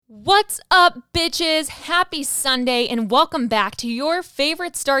What's up, bitches? Happy Sunday, and welcome back to your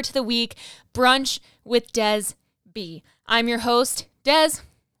favorite start to the week, Brunch with Des B. I'm your host, Des,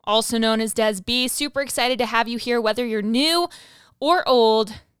 also known as Des B. Super excited to have you here, whether you're new or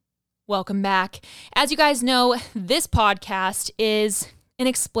old. Welcome back. As you guys know, this podcast is an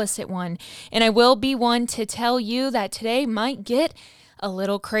explicit one, and I will be one to tell you that today might get a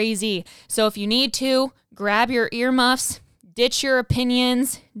little crazy. So if you need to, grab your earmuffs, ditch your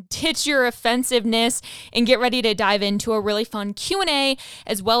opinions, ditch your offensiveness, and get ready to dive into a really fun Q&A,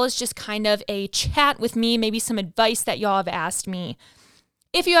 as well as just kind of a chat with me, maybe some advice that y'all have asked me.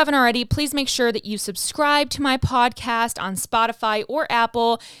 If you haven't already, please make sure that you subscribe to my podcast on Spotify or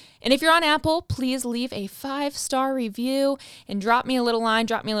Apple. And if you're on Apple, please leave a 5-star review and drop me a little line,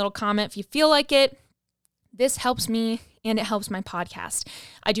 drop me a little comment if you feel like it. This helps me and it helps my podcast.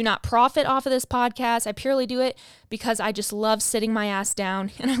 I do not profit off of this podcast. I purely do it because I just love sitting my ass down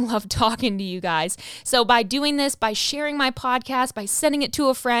and I love talking to you guys. So by doing this, by sharing my podcast, by sending it to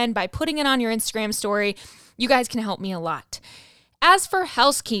a friend, by putting it on your Instagram story, you guys can help me a lot. As for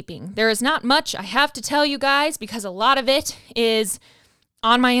housekeeping, there is not much I have to tell you guys because a lot of it is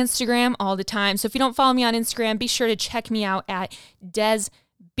on my Instagram all the time. So if you don't follow me on Instagram, be sure to check me out at Des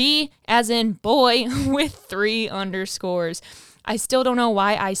B as in boy with 3 underscores. I still don't know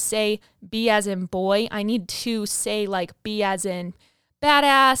why I say B as in boy. I need to say like B as in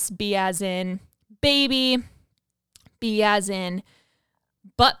badass, B as in baby, B as in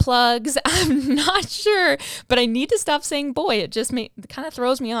butt plugs. I'm not sure, but I need to stop saying boy. It kind of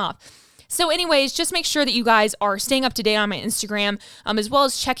throws me off. So anyways, just make sure that you guys are staying up to date on my Instagram, as well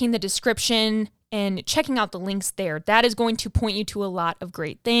as checking the description and checking out the links there. That is going to point you to a lot of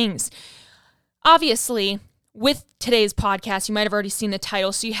great things. Obviously, with today's podcast, you might have already seen the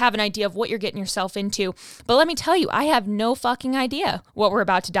title, so you have an idea of what you're getting yourself into. But let me tell you, I have no fucking idea what we're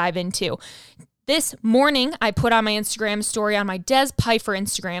about to dive into. This morning, I put on my Instagram story on my Des Pifer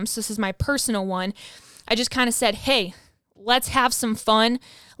Instagram, so this is my personal one. I just kind of said, hey, let's have some fun.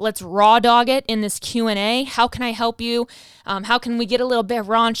 Let's raw dog it in this Q&A. How can I help you? How can we get a little bit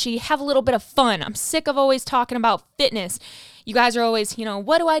raunchy, have a little bit of fun? I'm sick of always talking about fitness. You guys are always,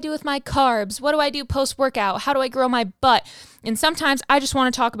 what do I do with my carbs? What do I do post-workout? How do I grow my butt? And sometimes I just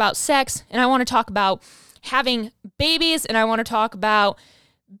want to talk about sex, and I want to talk about having babies, and I want to talk about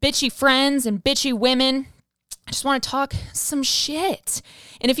bitchy friends and bitchy women. I just want to talk some shit.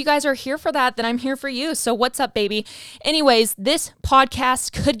 And if you guys are here for that, then I'm here for you. So what's up, baby? Anyways, this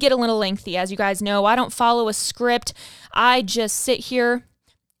podcast could get a little lengthy. As you guys know, I don't follow a script. I just sit here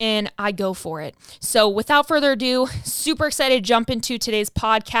and I go for it. So without further ado, super excited to jump into today's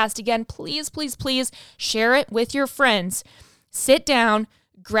podcast. Again, please, please, please share it with your friends. Sit down,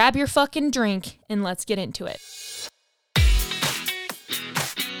 grab your fucking drink, and let's get into it.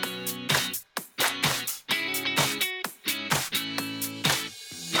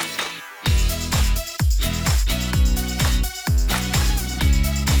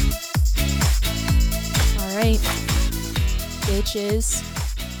 Bitches.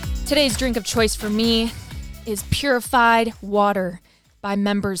 Today's drink of choice for me is purified water by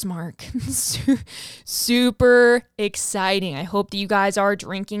Members Mark. Super exciting. I hope that you guys are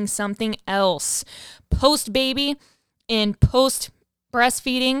drinking something else. Post baby and post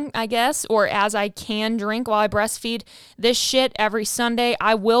breastfeeding, I guess, or as I can drink while I breastfeed this shit every Sunday,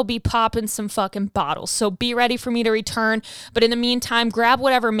 I will be popping some fucking bottles. So be ready for me to return. But in the meantime, grab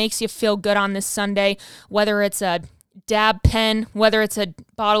whatever makes you feel good on this Sunday, whether it's a dab pen, whether it's a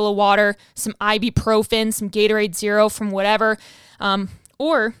bottle of water, some ibuprofen, some Gatorade Zero from whatever,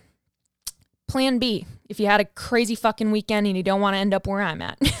 or plan B if you had a crazy fucking weekend and you don't want to end up where I'm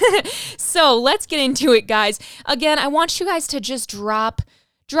at. So let's get into it, guys. Again, I want you guys to just drop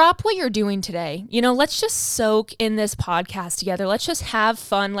what you're doing today. Let's just soak in this podcast together. Let's just have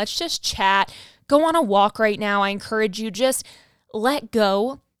fun. Let's just chat. Go on a walk right now. I encourage you, just let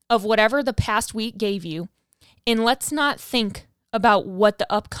go of whatever the past week gave you. And let's not think about what the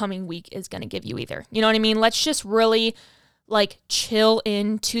upcoming week is going to give you either. You know what I mean? Let's just really chill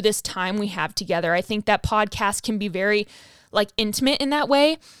into this time we have together. I think that podcast can be very intimate in that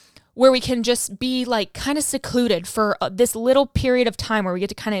way, where we can just be kind of secluded for this little period of time where we get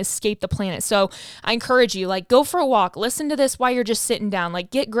to kind of escape the planet. So I encourage you, go for a walk, listen to this while you're just sitting down,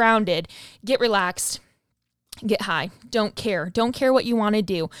 get grounded, get relaxed. Get high. Don't care what you want to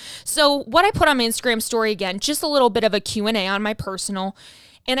do. So what I put on my Instagram story, again, just a little bit of a Q&A on my personal.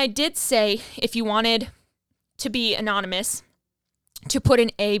 And I did say if you wanted to be anonymous, to put an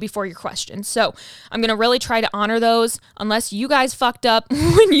A before your question. So I'm going to really try to honor those. Unless you guys fucked up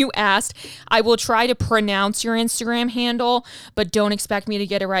when you asked, I will try to pronounce your Instagram handle, but don't expect me to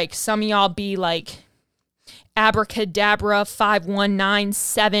get it right. 'Cause some of y'all be like abracadabra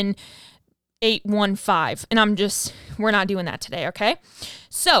 5197 and we're not doing that today, okay?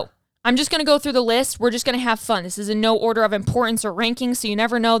 So I'm just going to go through the list. We're just going to have fun. This is in no order of importance or ranking, so you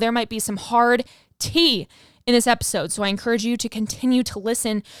never know. There might be some hard tea in this episode. So I encourage you to continue to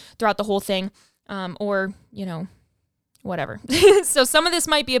listen throughout the whole thing, or, whatever. So some of this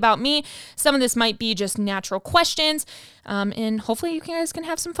might be about me. Some of this might be just natural questions, and hopefully you guys can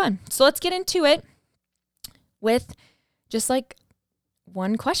have some fun. So let's get into it with just like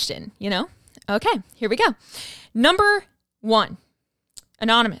one question, Okay, here we go. Number 1,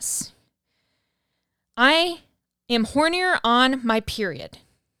 anonymous. I am hornier on my period.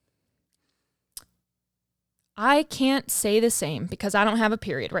 I can't say the same because I don't have a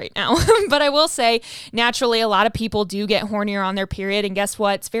period right now, but I will say naturally a lot of people do get hornier on their period, and guess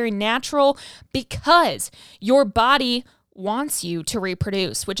what? It's very natural because your body wants you to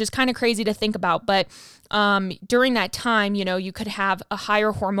reproduce, which is kind of crazy to think about, but during that time, you could have a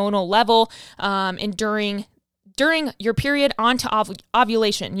higher hormonal level, and during your period onto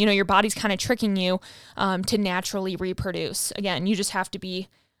ovulation, your body's kind of tricking you to naturally reproduce. Again, you just have to be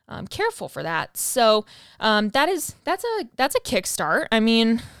careful for that. So that's a kickstart. I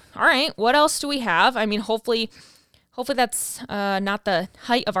mean, all right, what else do we have? I mean, hopefully that's not the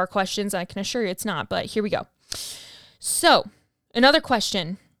height of our questions. I can assure you it's not, but here we go. So another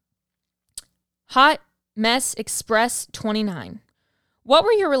question. Hot Mess Express 29. What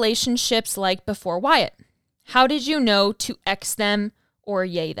were your relationships like before Wyatt? How did you know to X them or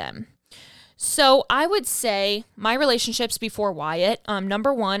yay them? So I would say my relationships before Wyatt,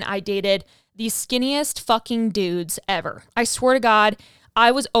 number 1, I dated the skinniest fucking dudes ever. I swear to God,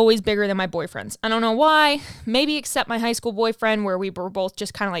 I was always bigger than my boyfriends. I don't know why, maybe except my high school boyfriend where we were both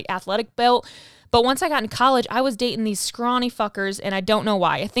just kind of like athletic built. But once I got in college, I was dating these scrawny fuckers, and I don't know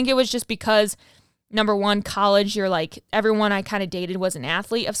why. I think it was just because, number 1, college, you're like, everyone I kind of dated was an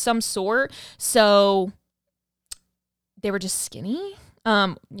athlete of some sort. So they were just skinny.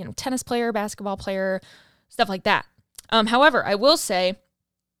 Tennis player, basketball player, stuff like that. However, I will say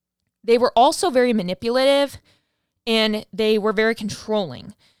they were also very manipulative and they were very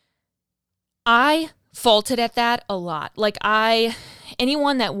controlling. I faulted at that a lot. Like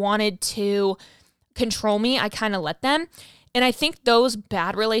anyone that wanted to control me, I kind of let them. And I think those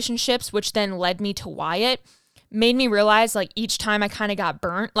bad relationships, which then led me to Wyatt, made me realize like each time I kind of got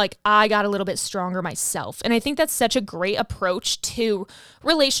burnt, like I got a little bit stronger myself. And I think that's such a great approach to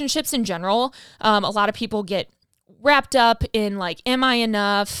relationships in general. A lot of people get wrapped up in like, am I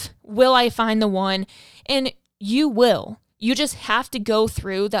enough? Will I find the one? And you will. You just have to go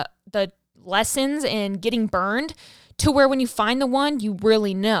through the lessons and getting burned to where when you find the one, you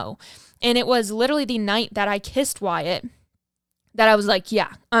really know. And it was literally the night that I kissed Wyatt that I was like, yeah,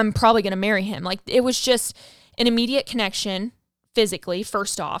 I'm probably going to marry him. Like it was just an immediate connection physically,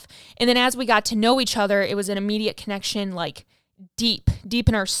 first off. And then as we got to know each other, it was an immediate connection, like deep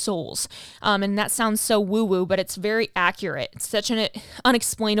in our souls. And that sounds so woo-woo, but it's very accurate. It's such an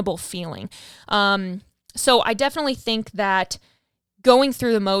unexplainable feeling. So I definitely think that going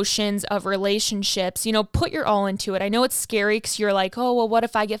through the motions of relationships, put your all into it. I know it's scary because you're like, oh, well, what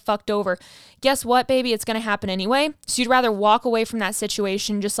if I get fucked over? Guess what, baby? It's going to happen anyway. So you'd rather walk away from that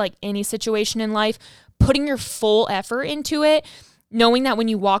situation, just like any situation in life, putting your full effort into it, knowing that when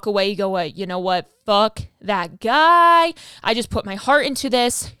you walk away, you go, you know what? Fuck that guy. I just put my heart into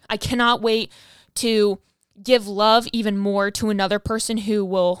this. I cannot wait to give love even more to another person who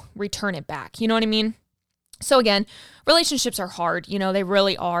will return it back. You know what I mean? So again, relationships are hard, they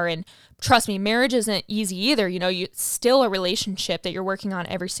really are. And trust me, marriage isn't easy either. It's still a relationship that you're working on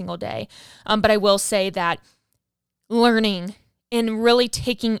every single day. But I will say that learning and really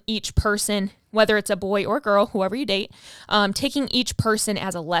taking each person, whether it's a boy or girl, whoever you date, taking each person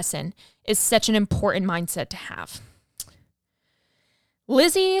as a lesson is such an important mindset to have.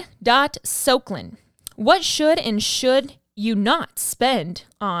 Lizzie.Soklin. What should and should you not spend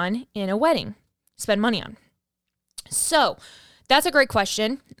on in a wedding? Spend money on. So that's a great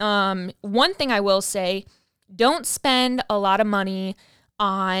question. One thing I will say, don't spend a lot of money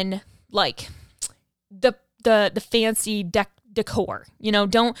on like the fancy decor.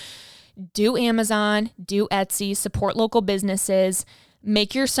 Don't do Amazon, do Etsy, support local businesses,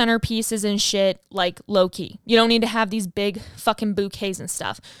 make your centerpieces and shit like low key. You don't need to have these big fucking bouquets and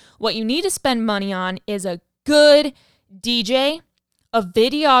stuff. What you need to spend money on is a good DJ, a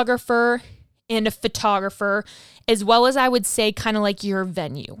videographer, and a photographer, as well as I would say kind of like your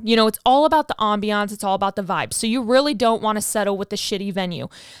venue. You know, it's all about the ambiance. It's all about the vibe. So you really don't want to settle with the shitty venue,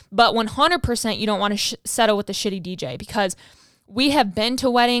 but 100% you don't want to settle with the shitty DJ, because we have been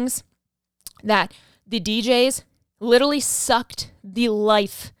to weddings that the DJs literally sucked the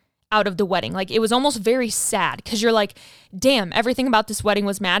life out of the wedding. Like, it was almost very sad, because you're like, damn, everything about this wedding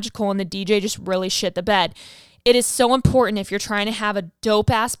was magical and the DJ just really shit the bed. It is so important, if you're trying to have a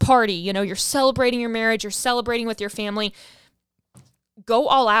dope ass party, you know, you're celebrating your marriage, you're celebrating with your family, go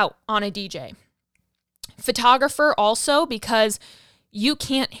all out on a DJ. Photographer also, because you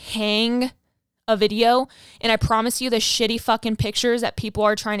can't hang a video, and I promise you, the shitty fucking pictures that people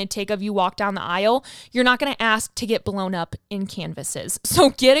are trying to take of you walk down the aisle, you're not going to ask to get blown up in canvases. So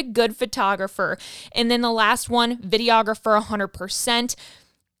get a good photographer. And then the last one, videographer, 100%.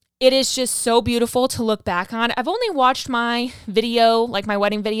 It is just so beautiful to look back on. I've only watched my video, like my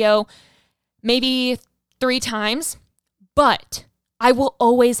wedding video, maybe 3 times, but I will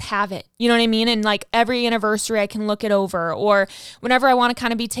always have it. You know what I mean? And like every anniversary, I can look it over, or whenever I want to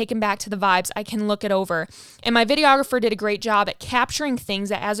kind of be taken back to the vibes, I can look it over. And my videographer did a great job at capturing things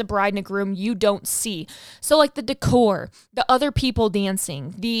that as a bride and a groom, you don't see. So like the decor, the other people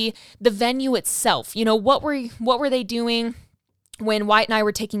dancing, the venue itself, you know, what were they doing when Wyatt and I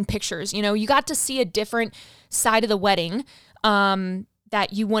were taking pictures? You know, you got to see a different side of the wedding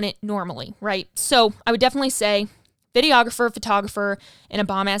that you wouldn't normally, right? So I would definitely say videographer, photographer, and a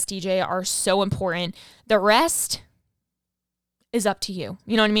bomb-ass DJ are so important. The rest is up to you.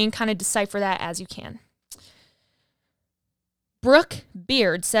 You know what I mean? Kind of decipher that as you can. Brooke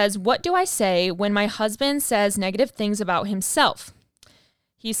Beard says, what do I say when my husband says negative things about himself?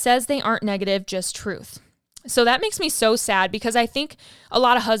 He says they aren't negative, just truth. So that makes me so sad, because I think a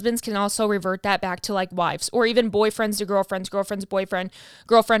lot of husbands can also revert that back to like wives, or even boyfriends to girlfriends, girlfriends to boyfriend,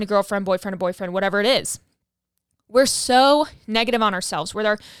 girlfriend to girlfriend, boyfriend to boyfriend, whatever it is. We're so negative on ourselves.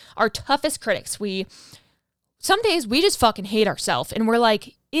 We're our toughest critics. Some days we just fucking hate ourselves, and we're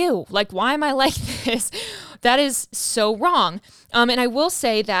like, ew, like, why am I like this? That is so wrong. And I will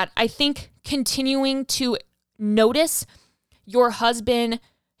say that I think continuing to notice your husband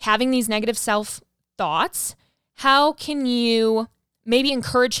having these negative self-thoughts, how can you maybe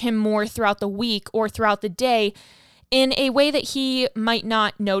encourage him more throughout the week or throughout the day in a way that he might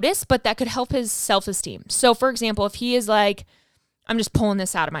not notice, but that could help his self-esteem. So for example, if he is like, I'm just pulling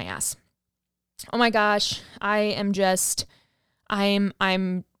this out of my ass. Oh my gosh, I'm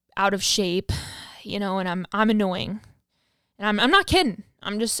out of shape, you know, and I'm annoying. And I'm not kidding.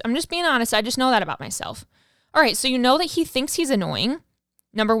 I'm just being honest. I just know that about myself. All right, so you know that he thinks he's annoying,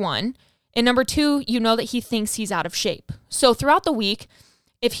 number 1. And number 2, you know that he thinks he's out of shape. So throughout the week,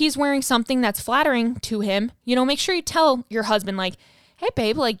 if he's wearing something that's flattering to him, you know, make sure you tell your husband, like, hey,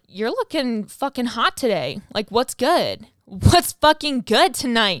 babe, like, you're looking fucking hot today. Like, what's good? What's fucking good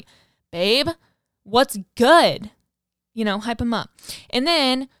tonight, babe? What's good? You know, hype him up. And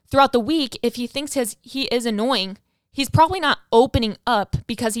then throughout the week, if he thinks he is annoying, he's probably not opening up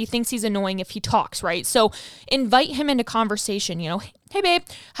because he thinks he's annoying if he talks, right? So invite him into conversation, you know, hey babe,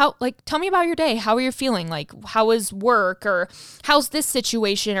 tell me about your day. How are you feeling? Like, how is work, or how's this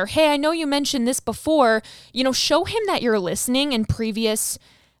situation? Or, hey, I know you mentioned this before, you know, show him that you're listening in previous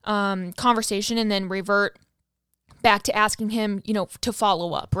conversation, and then revert back to asking him, you know, to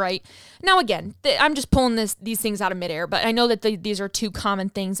follow up, right? Now, again, I'm just pulling these things out of midair, but I know that these are 2 common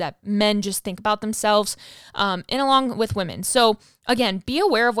things that men just think about themselves, and along with women. So again, be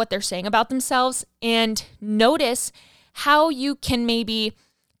aware of what they're saying about themselves, and notice how you can maybe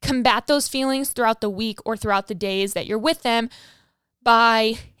combat those feelings throughout the week or throughout the days that you're with them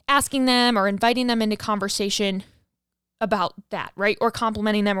by asking them or inviting them into conversation about that, right? Or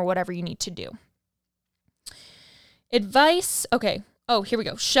complimenting them, or whatever you need to do. Advice. Okay. Oh, here we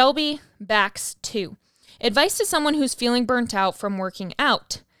go. Shelby Bax 2. Advice to someone who's feeling burnt out from working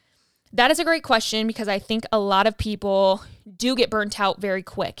out. That is a great question, because I think a lot of people do get burnt out very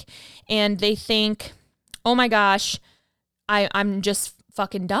quick, and they think, oh my gosh, I'm just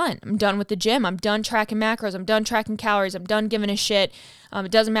fucking done. I'm done with the gym. I'm done tracking macros. I'm done tracking calories. I'm done giving a shit.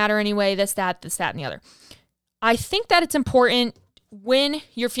 It doesn't matter anyway, this, that, and the other. I think that it's important when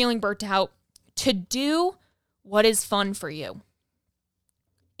you're feeling burnt out to do what is fun for you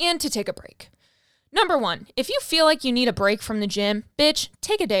and to take a break. Number 1, if you feel like you need a break from the gym, bitch,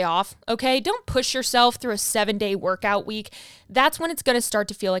 take a day off, okay? Don't push yourself through a 7-day workout week. That's when it's going to start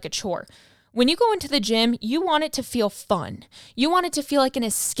to feel like a chore. When you go into the gym, you want it to feel fun. You want it to feel like an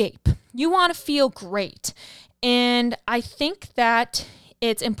escape. You want to feel great. And I think that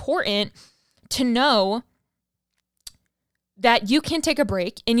it's important to know that you can take a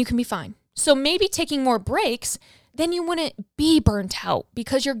break and you can be fine. So maybe taking more breaks, then you wouldn't be burnt out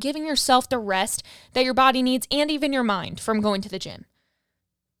because you're giving yourself the rest that your body needs and even your mind from going to the gym.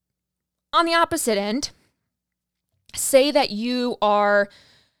 On the opposite end, say that you are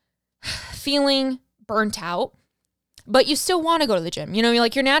feeling burnt out, but you still want to go to the gym.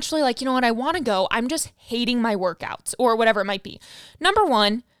 You're naturally like, you know what, I want to go. I'm just hating my workouts or whatever it might be. Number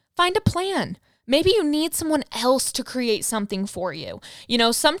one, find a plan. Maybe you need someone else to create something for you.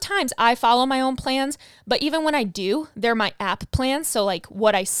 Sometimes I follow my own plans, but even when I do, they're my app plans. So like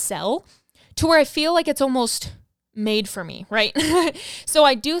what I sell, to where I feel like it's almost made for me, right? So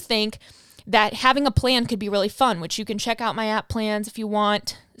I do think that having a plan could be really fun, which you can check out my app plans if you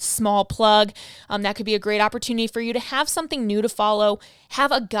want. Small plug. That could be a great opportunity for you to have something new to follow,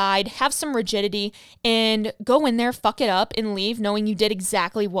 have a guide, have some rigidity, and go in there, fuck it up, and leave knowing you did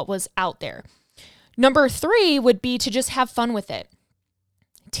exactly what was out there. Number 3 would be to just have fun with it.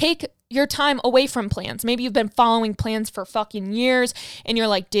 Take your time away from plans. Maybe you've been following plans for fucking years and you're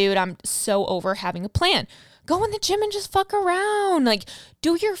like, dude, I'm so over having a plan. Go in the gym and just fuck around. Like,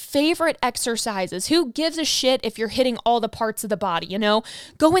 do your favorite exercises. Who gives a shit if you're hitting all the parts of the body,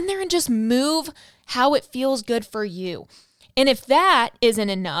 Go in there and just move how it feels good for you. And if that isn't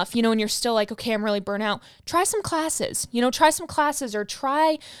enough, and you're still like, okay, I'm really burnt out, try some classes, or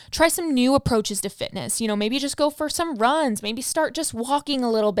try some new approaches to fitness. Maybe just go for some runs, maybe start just walking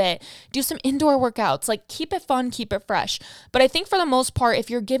a little bit, do some indoor workouts, like keep it fun, keep it fresh. But I think for the most part, if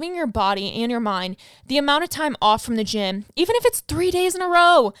you're giving your body and your mind the amount of time off from the gym, even if it's 3 days in a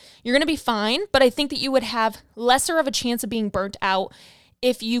row, you're going to be fine. But I think that you would have lesser of a chance of being burnt out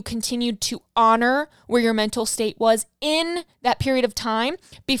if you continued to honor where your mental state was in that period of time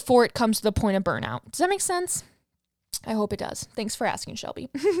before it comes to the point of burnout. Does that make sense? I hope it does. Thanks for asking, Shelby.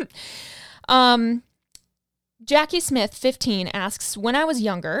 Jackie Smith, 15, asks, when I was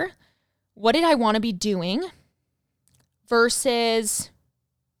younger, what did I want to be doing versus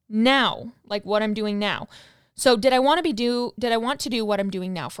now, like what I'm doing now? So did I want to do what I'm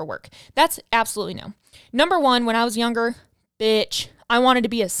doing now for work? That's absolutely no. Number 1, when I was younger, bitch, I wanted to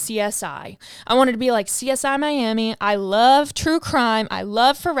be a CSI. I wanted to be like CSI Miami. I love true crime. I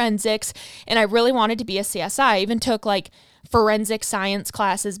love forensics. And I really wanted to be a CSI. I even took like forensic science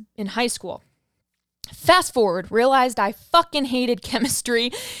classes in high school. Fast forward, realized I fucking hated chemistry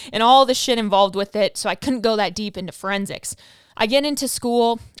and all the shit involved with it. So I couldn't go that deep into forensics. I get into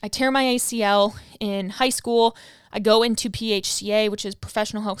school. I tear my ACL in high school. I go into PHCA, which is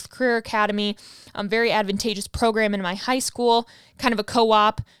Professional Health Career Academy, very advantageous program in my high school, kind of a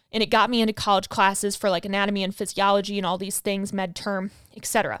co-op, and it got me into college classes for like anatomy and physiology and all these things, med term,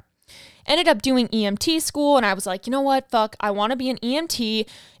 etc. Ended up doing EMT school, and I was like, you know what, fuck, I want to be an EMT,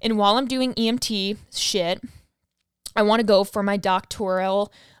 and while I'm doing EMT shit, I want to go for my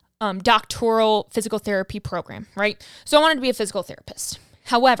doctoral physical therapy program, right? So I wanted to be a physical therapist.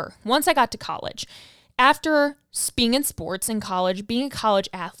 However, once I got to college, after being in sports in college, being a college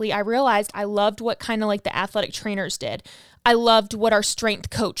athlete, I realized I loved what kind of like the athletic trainers did. I loved what our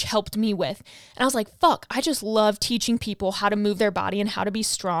strength coach helped me with. And I was like, fuck, I just love teaching people how to move their body and how to be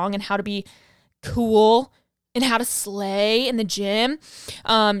strong and how to be cool and how to slay in the gym.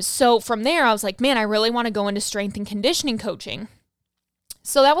 So from there, I was like, man, I really want to go into strength and conditioning coaching.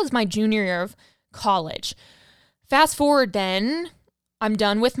 So that was my junior year of college. Fast forward then, I'm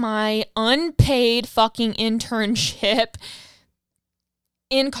done with my unpaid fucking internship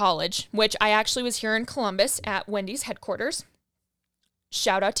in college, which I actually was here in Columbus at Wendy's headquarters.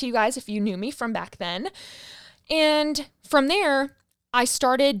 Shout out to you guys if you knew me from back then. And from there, I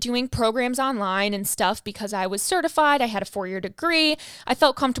started doing programs online and stuff because I was certified. I had a 4-year degree. I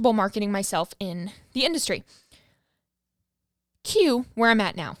felt comfortable marketing myself in the industry. Cue where I'm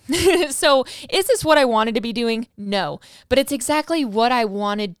at now. So is this what I wanted to be doing? No, but it's exactly what I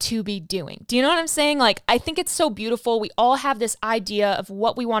wanted to be doing. Do you know what I'm saying? Like, I think it's so beautiful. We all have this idea of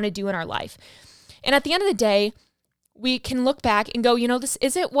what we want to do in our life. And at the end of the day, we can look back and go, this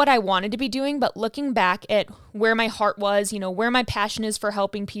isn't what I wanted to be doing, but looking back at where my heart was, where my passion is for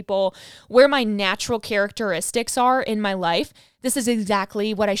helping people, where my natural characteristics are in my life, this is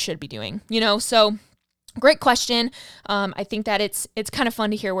exactly what I should be doing, So great question. I think that it's kind of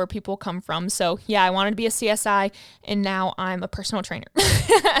fun to hear where people come from. So yeah, I wanted to be a CSI and now I'm a personal trainer.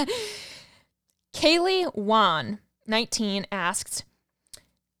 Kaylee Wan, 19, asks,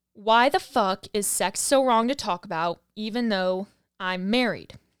 why the fuck is sex so wrong to talk about even though I'm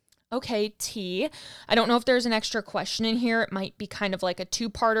married? Okay, T. I don't know if there's an extra question in here. It might be kind of like a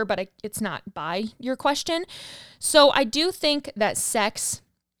two-parter, but it's not by your question. So I do think that sex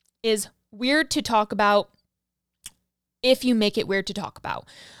is weird to talk about if you make it weird to talk about.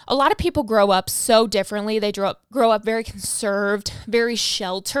 A lot of people grow up so differently. They grow up very conserved, very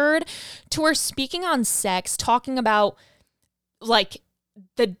sheltered, to where speaking on sex, talking about like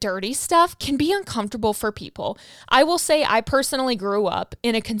the dirty stuff can be uncomfortable for people. I will say I personally grew up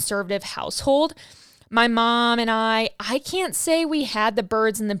in a conservative household. My mom and I can't say we had the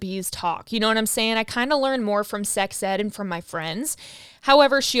birds and the bees talk. You know what I'm saying? I kind of learned more from sex ed and from my friends.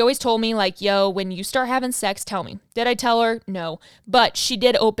 However, she always told me like, yo, when you start having sex, tell me. Did I tell her? No. But she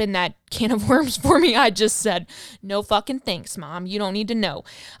did open that can of worms for me. I just said, no fucking thanks, Mom. You don't need to know.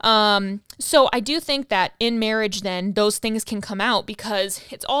 So I do think that in marriage, then those things can come out because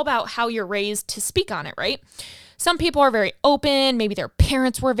it's all about how you're raised to speak on it, right? Some people are very open. Maybe their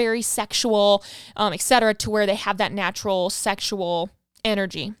parents were very sexual, etc., to where they have that natural sexual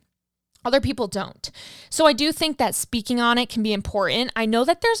energy. Other people don't. So I do think that speaking on it can be important. I know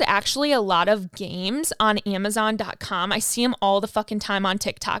that there's actually a lot of games on Amazon.com. I see them all the fucking time on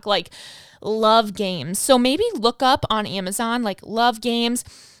TikTok, like love games. So maybe look up on Amazon, like love games.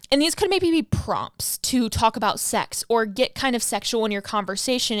 And these could maybe be prompts to talk about sex or get kind of sexual in your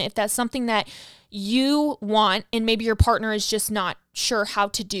conversation if that's something that you want and maybe your partner is just not sure how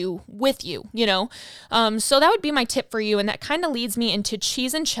to do with you, you know? So that would be my tip for you. And that kind of leads me into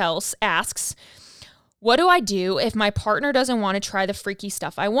Cheese and Chels asks, what do I do if my partner doesn't want to try the freaky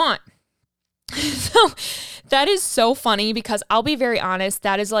stuff I want? So that is so funny because I'll be very honest,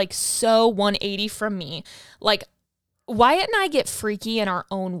 that is like so 180 from me. Like Wyatt and I get freaky in our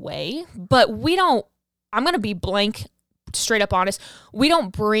own way, but I'm going to be blank, straight up honest, we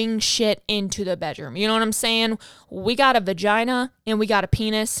don't bring shit into the bedroom. You know what I'm saying? We got a vagina and we got a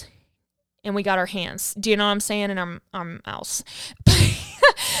penis and we got our hands. Do you know what I'm saying? And our mouths.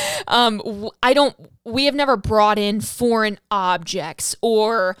 We have never brought in foreign objects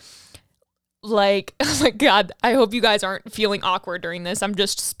or like, oh my God, I hope you guys aren't feeling awkward during this. I'm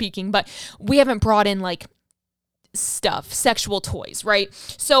just speaking, but we haven't brought in like stuff, sexual toys, right?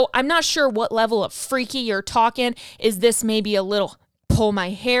 So I'm not sure what level of freaky you're talking. Is this maybe a little pull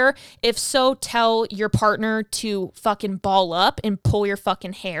my hair? If so, tell your partner to fucking ball up and pull your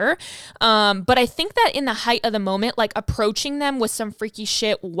fucking hair. But I think that in the height of the moment, like approaching them with some freaky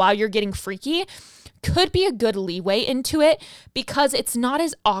shit while you're getting freaky could be a good leeway into it because it's not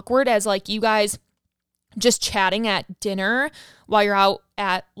as awkward as like you guys just chatting at dinner while you're out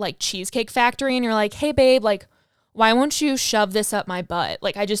at like Cheesecake Factory and you're like, hey babe, like, why won't you shove this up my butt?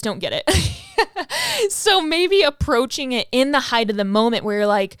 Like, I just don't get it. So maybe approaching it in the height of the moment where you're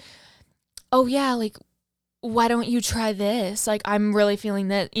like, oh yeah, like, why don't you try this? Like, I'm really feeling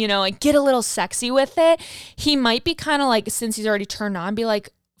that, you know, like get a little sexy with it. He might be kind of like, since he's already turned on, be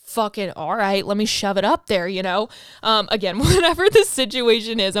like, fuck it, all right, let me shove it up there, you know? Again, whatever the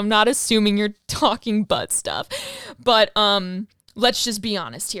situation is, I'm not assuming you're talking butt stuff, but, let's just be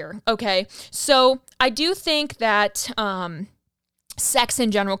honest here, okay? So I do think that sex in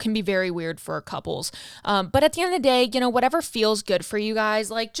general can be very weird for couples. But at the end of the day, you know, whatever feels good for you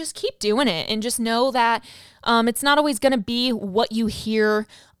guys, like just keep doing it and just know that it's not always going to be what you hear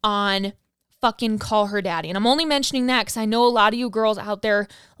on fucking Call Her Daddy. And I'm only mentioning that because I know a lot of you girls out there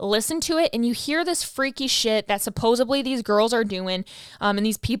listen to it and you hear this freaky shit that supposedly these girls are doing and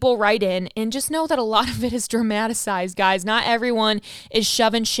these people write in, and just know that a lot of it is dramatized, guys. Not everyone is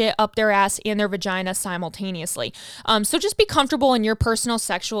shoving shit up their ass and their vagina simultaneously. So just be comfortable in your personal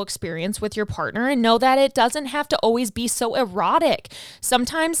sexual experience with your partner and know that it doesn't have to always be so erotic.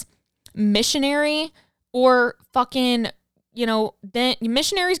 Sometimes missionary or fucking, you know, then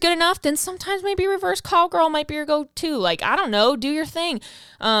missionary's good enough, then sometimes maybe reverse call girl might be your go-to. Like, I don't know, do your thing.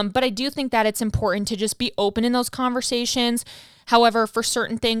 But I do think that it's important to just be open in those conversations. However, for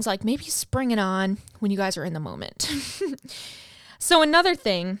certain things, like maybe spring it on when you guys are in the moment. So another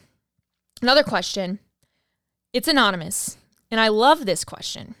question, it's anonymous. And I love this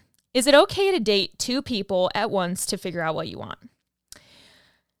question. Is it okay to date two people at once to figure out what you want?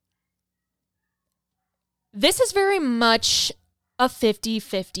 This is very much a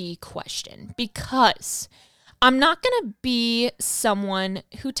 50-50 question because I'm not going to be someone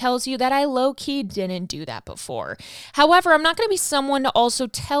who tells you that I low-key didn't do that before. However, I'm not going to be someone to also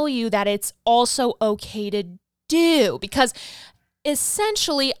tell you that it's also okay to do because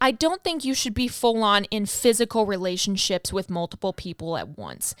essentially, I don't think you should be full-on in physical relationships with multiple people at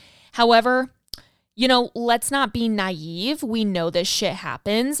once. However, you know, let's not be naive. We know this shit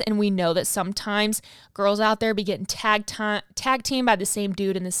happens, and we know that sometimes girls out there be getting tag team by the same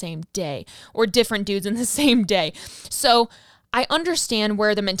dude in the same day, or different dudes in the same day. So I understand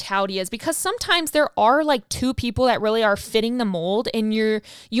where the mentality is because sometimes there are like two people that really are fitting the mold, and you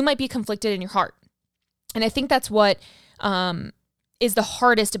might be conflicted in your heart. And I think that's what is the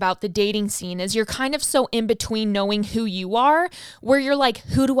hardest about the dating scene, is you're kind of so in between knowing who you are, where you're like,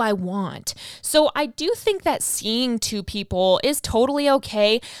 who do I want? So I do think that seeing two people is totally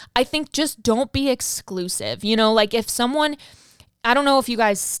okay. I think just don't be exclusive. Like if someone, I don't know if you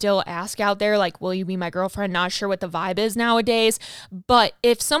guys still ask out there, like, will you be my girlfriend? Not sure what the vibe is nowadays. But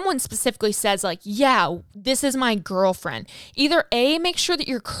if someone specifically says like, yeah, this is my girlfriend, either A, make sure that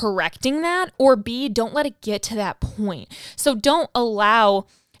you're correcting that, or B, don't let it get to that point. So don't allow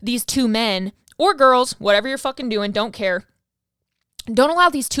these two men or girls, whatever you're fucking doing, don't care. Don't allow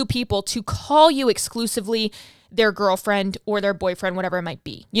these two people to call you exclusively their girlfriend or their boyfriend, whatever it might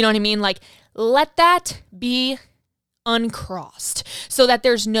be. You know what I mean? Like, let that be uncrossed so that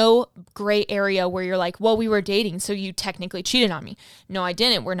there's no gray area where you're like, well, we were dating, so you technically cheated on me. No, I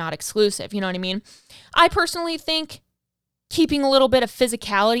didn't. We're not exclusive. You know what I mean? I personally think keeping a little bit of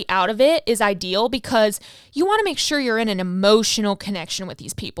physicality out of it is ideal because you want to make sure you're in an emotional connection with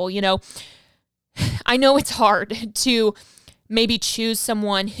these people. I know it's hard to maybe choose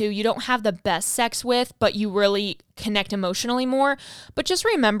someone who you don't have the best sex with, but you really connect emotionally more. But just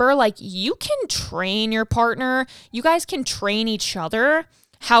remember, like, you can train your partner. You guys can train each other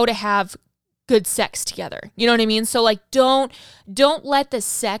how to have good sex together. You know what I mean? So like, don't let the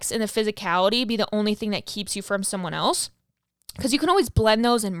sex and the physicality be the only thing that keeps you from someone else, because you can always blend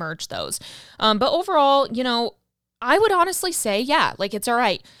those and merge those. But overall, I would honestly say, yeah, like it's all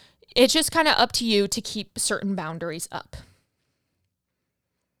right. It's just kind of up to you to keep certain boundaries up.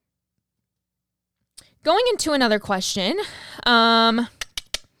 Going into another question, let's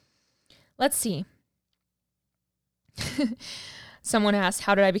see. Someone asked,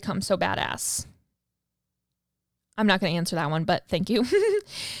 how did I become so badass? I'm not going to answer that one, but thank you.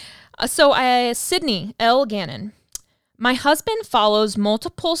 Sydney L. Gannon. My husband follows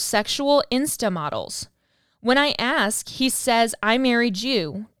multiple sexual Insta models. When I ask, he says, I married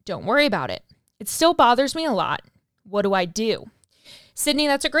you. Don't worry about it. It still bothers me a lot. What do I do? Sydney,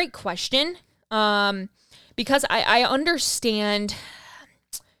 that's a great question. Because I understand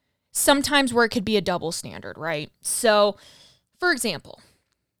sometimes where it could be a double standard, right? So, for example,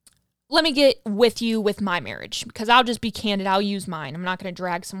 let me get with you with my marriage, because I'll just be candid. I'll use mine. I'm not going to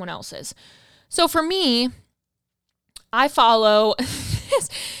drag someone else's. So for me, I follow this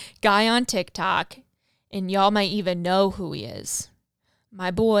guy on TikTok, and y'all might even know who he is.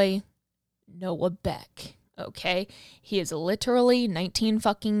 My boy, Noah Beck. Okay? He is literally 19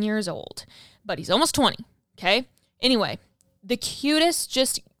 fucking years old, but he's almost 20. Okay? Anyway, the cutest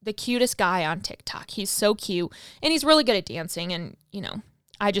guy on TikTok. He's so cute, and he's really good at dancing, and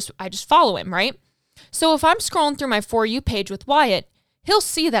I just follow him, right? So if I'm scrolling through my For You page with Wyatt, he'll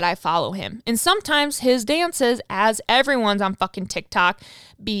see that I follow him. And sometimes his dances, as everyone's on fucking TikTok,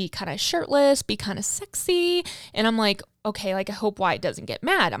 be kind of shirtless, be kind of sexy. And I'm like, okay, like I hope Wyatt doesn't get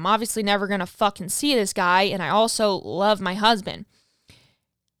mad. I'm obviously never going to fucking see this guy. And I also love my husband.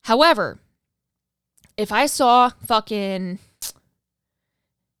 However, if I saw fucking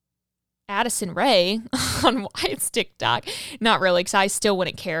Addison Rae on Wyatt's TikTok, not really, because I still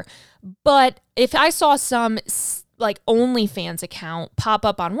wouldn't care. But if I saw some like OnlyFans account pop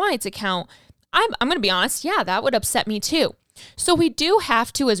up on Wyatt's account, I'm going to be honest, yeah, that would upset me too. So we do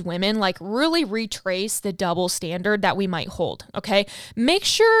have to, as women, like really retrace the double standard that we might hold, okay? Make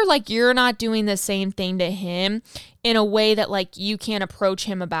sure like you're not doing the same thing to him in a way that like you can't approach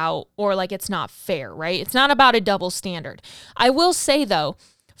him about, or like it's not fair, right? It's not about a double standard. I will say though,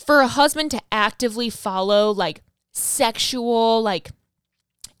 for a husband to actively follow like sexual, like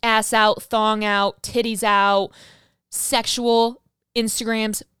ass out, thong out, titties out, sexual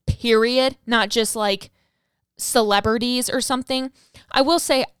Instagrams, period, not just like celebrities or something, I will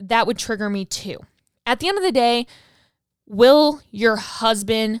say that would trigger me too. At the end of the day, will your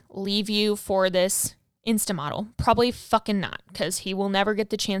husband leave you for this Insta model? Probably fucking not, because he will never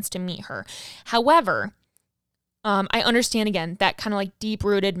get the chance to meet her. However, I understand, again, that kind of like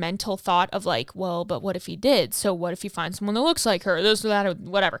deep-rooted mental thought of like, well, but what if he did? So what if he finds someone that looks like her, this or that, or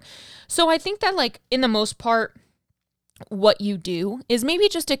whatever. So I think that like in the most part, what you do is maybe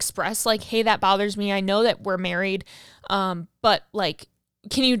just express like, hey, that bothers me. I know that we're married, but like,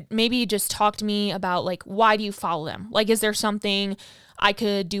 can you maybe just talk to me about like, why do you follow them? Like, is there something I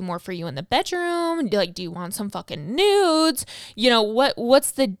could do more for you in the bedroom? Like, do you want some fucking nudes? What's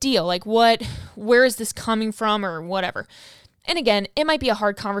the deal? Like, where is this coming from, or whatever? And again, it might be a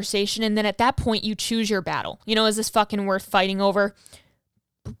hard conversation. And then at that point you choose your battle. Is this fucking worth fighting over?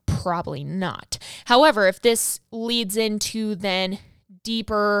 Probably not. However, if this leads into then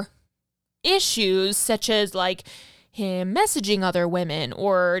deeper issues, such as like him messaging other women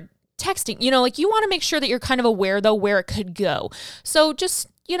or texting. Like you want to make sure that you're kind of aware though where it could go. So just,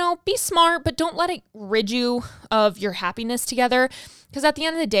 be smart, but don't let it rid you of your happiness together. Because at the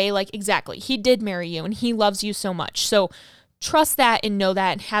end of the day, like exactly, he did marry you and he loves you so much. So trust that and know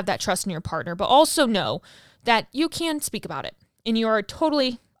that and have that trust in your partner, but also know that you can speak about it and you are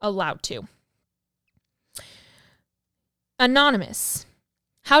totally allowed to. Anonymous.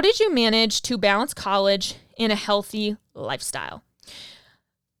 How did you manage to balance college in a healthy lifestyle?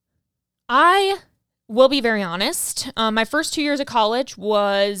 I will be very honest. My first 2 years of college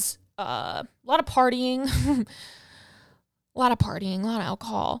was a lot of partying, a lot of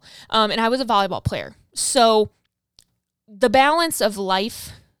alcohol, and I was a volleyball player. So the balance of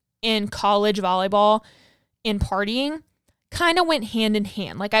life in college volleyball and partying kind of went hand in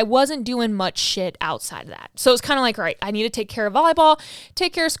hand. Like I wasn't doing much shit outside of that. So it's kind of like, all right, I need to take care of volleyball,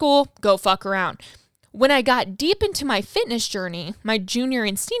 take care of school, go fuck around. When I got deep into my fitness journey, my junior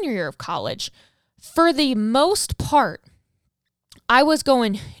and senior year of college, for the most part, I was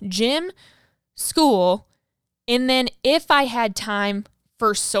going gym, school, and then if I had time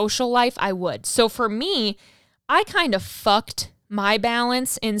for social life, I would. So for me, I kind of fucked my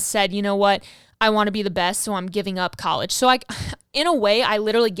balance and said, you know what? I want to be the best, so I'm giving up college. So in a way, I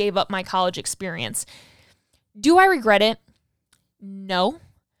literally gave up my college experience. Do I regret it? No,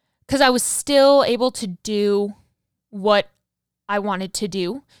 because I was still able to do what I wanted to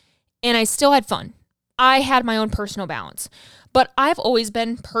do, and I still had fun. I had my own personal balance, but I've always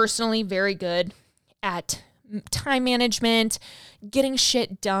been personally very good at time management, getting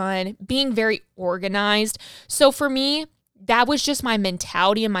shit done, being very organized. So for me, that was just my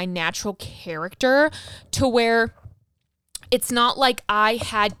mentality and my natural character to where it's not like I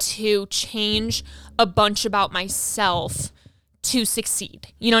had to change a bunch about myself to succeed.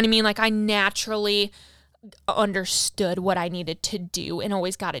 You know what I mean? Like I naturally understood what I needed to do and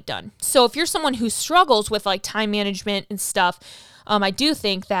always got it done. So if you're someone who struggles with like time management and stuff, I do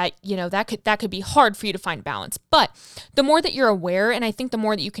think that, that could be hard for you to find balance. But the more that you're aware, and I think the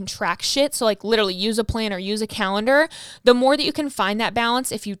more that you can track shit, so like literally use a plan or use a calendar, the more that you can find that balance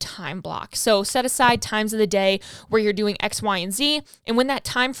if you time block. So set aside times of the day where you're doing X, Y, and Z. And when that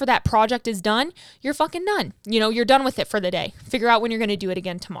time for that project is done, you're fucking done. You're done with it for the day. Figure out when you're going to do it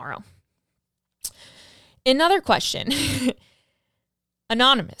again tomorrow. Another question.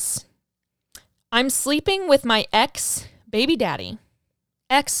 Anonymous. I'm sleeping with my ex/baby daddy,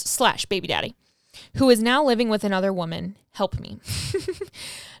 who is now living with another woman. Help me.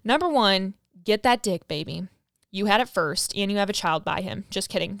 Number one, get that dick, baby. You had it first and you have a child by him. Just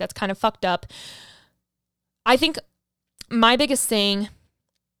kidding. That's kind of fucked up. I think my biggest thing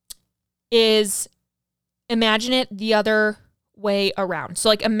is imagine it the other way around. So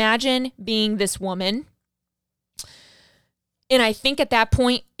like imagine being this woman. And I think at that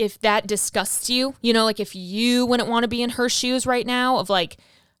point, if that disgusts you, like if you wouldn't want to be in her shoes right now of like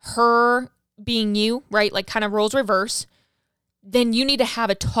her being you, right? Like kind of roles reverse, then you need to have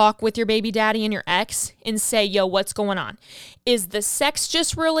a talk with your baby daddy and your ex and say, yo, what's going on? Is the sex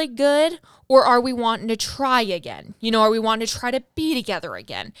just really good? Or are we wanting to try again? Are we wanting to try to be together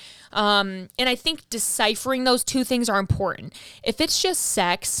again? And I think deciphering those two things are important. If it's just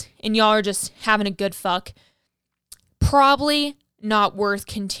sex and y'all are just having a good fuck, probably not worth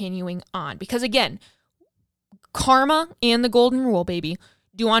continuing on. Because again, karma and the golden rule, baby.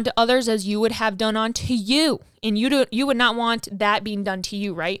 Do unto others as you would have done unto you. And you would not want that being done to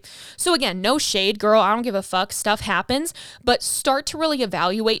you, right? So again, no shade, girl. I don't give a fuck. Stuff happens. But start to really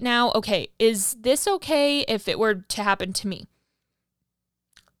evaluate now. Okay, is this okay if it were to happen to me?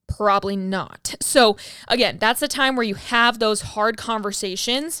 Probably not. So again, that's the time where you have those hard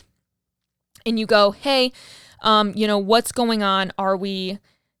conversations and you go, hey, what's going on? Are we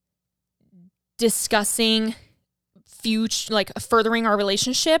discussing future, like furthering our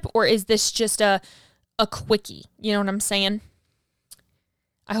relationship, or is this just a quickie? You know what I'm saying?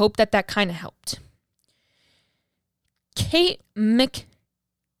 I hope that kind of helped. Kate McComsky.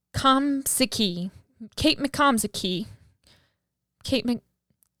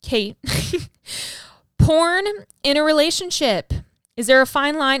 Porn in a relationship. Is there a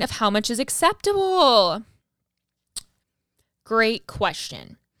fine line of how much is acceptable? Great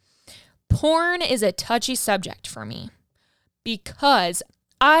question. Porn is a touchy subject for me because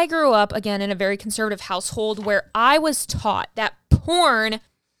I grew up, again, in a very conservative household where I was taught that porn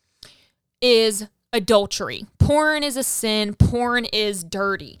is adultery. Porn is a sin. Porn is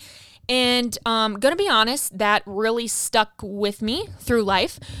dirty. And I'm going to be honest, that really stuck with me through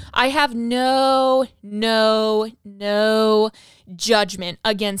life. I have no judgment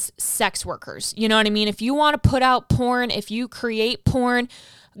against sex workers. You know what I mean? If you want to put out porn, if you create porn,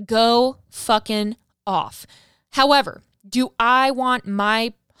 Go fucking off. However, do I want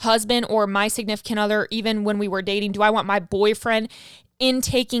my husband or my significant other, even when we were dating, do I want my boyfriend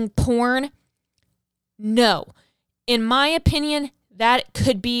intaking porn? No. In my opinion, that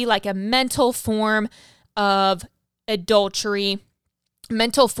could be like a mental form of adultery,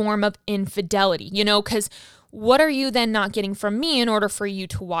 mental form of infidelity, because what are you then not getting from me in order for you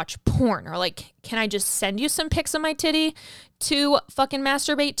to watch porn? Or like, can I just send you some pics of my titty to fucking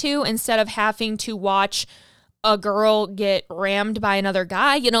masturbate to instead of having to watch a girl get rammed by another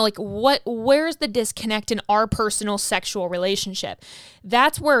guy? Like where's the disconnect in our personal sexual relationship?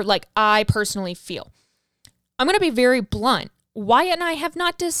 That's where like I personally feel. I'm going to be very blunt. Wyatt and I have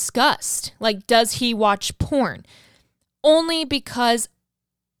not discussed, like, does he watch porn? Only because,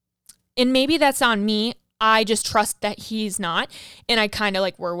 and maybe that's on me, I just trust that he's not. And I kind of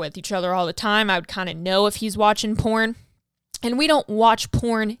like, we're with each other all the time. I would kind of know if he's watching porn. And we don't watch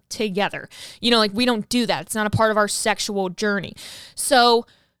porn together. Like we don't do that. It's not a part of our sexual journey. So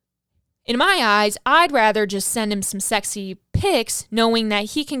in my eyes, I'd rather just send him some sexy pics knowing that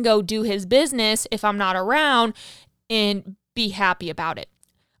he can go do his business if I'm not around and be happy about it.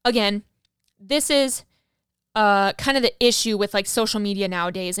 Again, this is kind of the issue with like social media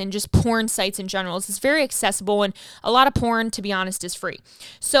nowadays and just porn sites in general. It's very accessible, and a lot of porn, to be honest, is free.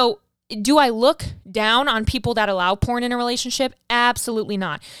 So do I look down on people that allow porn in a relationship? Absolutely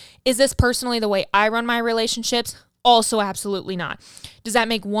not. Is this personally the way I run my relationships? Also, absolutely not. Does that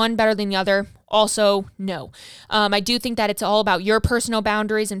make one better than the other? Also, no. I do think that it's all about your personal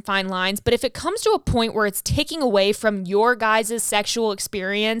boundaries and fine lines. But if it comes to a point where it's taking away from your guys' sexual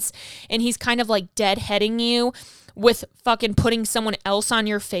experience and he's kind of like deadheading you with fucking putting someone else on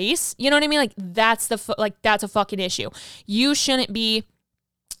your face, you know what I mean? Like that's a fucking issue. You shouldn't be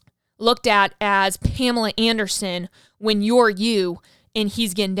looked at as Pamela Anderson when you're you and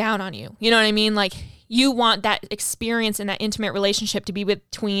he's getting down on you. You know what I mean? Like, you want that experience and that intimate relationship to be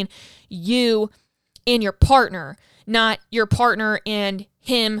between you and your partner, not your partner and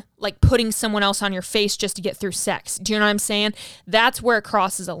him like putting someone else on your face just to get through sex. Do you know what I'm saying? That's where it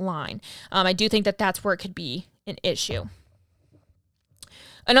crosses a line. I do think that that's where it could be an issue.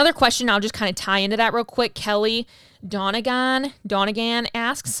 Another question, I'll just kind of tie into that real quick. Kelly Donegan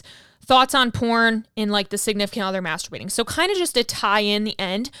asks, thoughts on porn and like the significant other masturbating. So kind of just to tie in the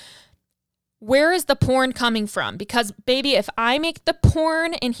end, where is the porn coming from? Because baby, if I make the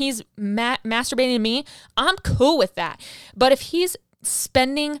porn and he's masturbating to me, I'm cool with that. But if he's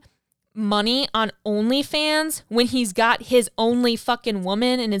spending money on OnlyFans when he's got his only fucking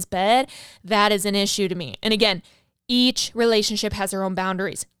woman in his bed, that is an issue to me. And again, each relationship has their own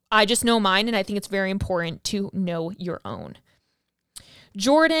boundaries. I just know mine, and I think it's very important to know your own.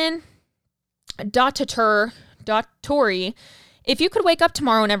 Jordan Dottatori, if you could wake up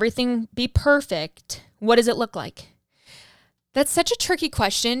tomorrow and everything be perfect, what does it look like? That's such a tricky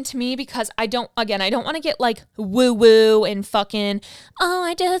question to me because I don't want to get like woo-woo and fucking, oh,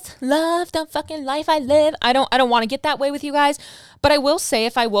 I just love the fucking life I live. I don't want to get that way with you guys. But I will say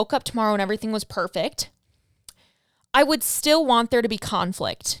if I woke up tomorrow and everything was perfect, I would still want there to be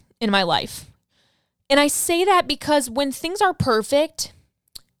conflict in my life. And I say that because when things are perfect,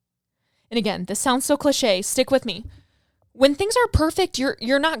 and again, this sounds so cliche, stick with me. When things are perfect,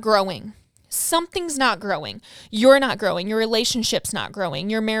 you're not growing. Something's not growing. You're not growing. Your relationship's not growing.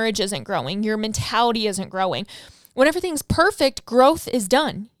 Your marriage isn't growing. Your mentality isn't growing. When everything's perfect, growth is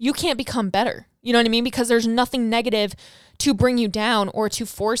done. You can't become better. You know what I mean? Because there's nothing negative to bring you down or to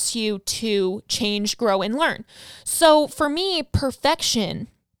force you to change, grow, and learn. So for me, perfection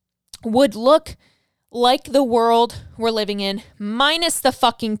would look like the world we're living in, minus the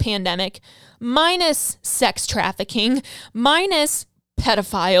fucking pandemic, minus sex trafficking, minus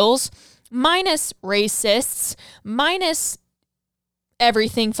pedophiles, minus racists, minus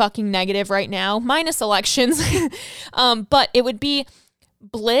everything fucking negative right now, minus elections. But it would be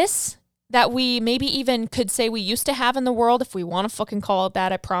bliss that we maybe even could say we used to have in the world, if we want to fucking call it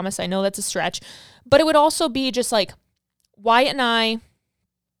that. I promise. I know that's a stretch. But it would also be just like Wyatt and I,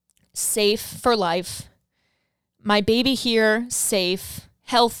 safe for life. My baby here, safe,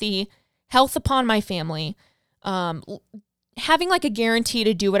 healthy, health upon my family. Having like a guarantee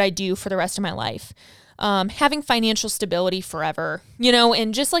to do what I do for the rest of my life. Having financial stability forever,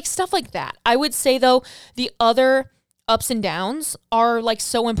 and just like stuff like that. I would say though, the other ups and downs are like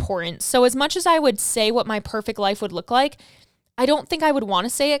so important. So as much as I would say what my perfect life would look like, I don't think I would want to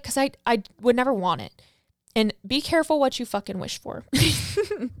say it because I would never want it. And be careful what you fucking wish for.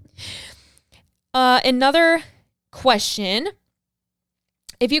 Another question.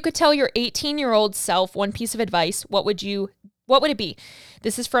 If you could tell your 18-year-old self one piece of advice, what would what would it be?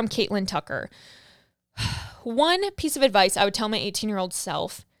 This is from Caitlin Tucker. One piece of advice I would tell my 18-year-old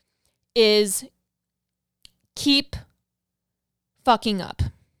self is keep fucking up.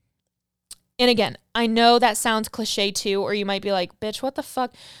 And again, I know that sounds cliche too, or you might be like, bitch, what the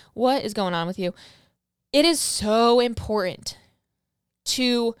fuck? What is going on with you? It is so important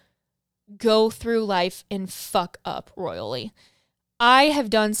to go through life and fuck up royally. I have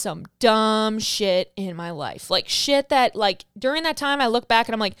done some dumb shit in my life. Like shit that like during that time I look back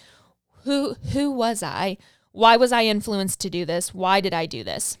and I'm like, who was I? Why was I influenced to do this? Why did I do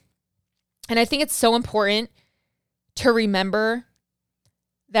this? And I think it's so important to remember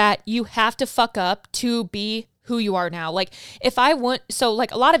that you have to fuck up to be who you are now. Like if I want, so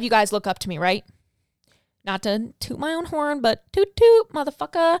like a lot of you guys look up to me, right? Not to toot my own horn, but toot toot,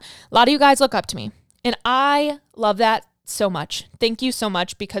 motherfucker. A lot of you guys look up to me. And I love that so much. Thank you so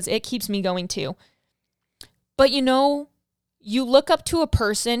much because it keeps me going too. But you know, you look up to a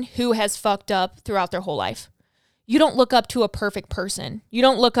person who has fucked up throughout their whole life. You don't look up to a perfect person. You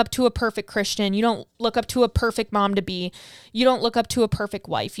don't look up to a perfect Christian. You don't look up to a perfect mom to be. You don't look up to a perfect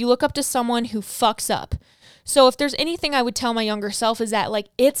wife. You look up to someone who fucks up. So if there's anything I would tell my younger self is that like,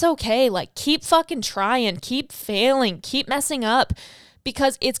 it's okay. Like keep fucking trying, keep failing, keep messing up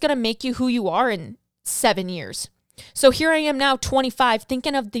because it's going to make you who you are in 7 years. So here I am now 25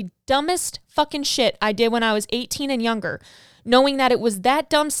 thinking of the dumbest fucking shit I did when I was 18 and younger, knowing that it was that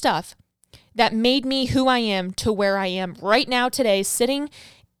dumb stuff that made me who I am to where I am right now today, sitting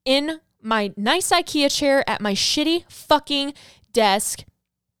in my nice IKEA chair at my shitty fucking desk,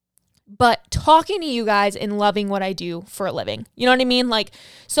 but talking to you guys and loving what I do for a living. You know what I mean? Like,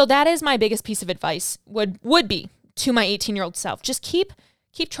 so that is my biggest piece of advice would be to my 18-year-old self. Just keep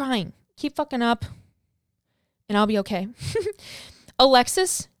trying, keep fucking up, and I'll be okay.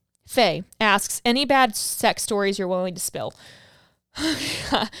 Alexis Faye asks, any bad sex stories you're willing to spill?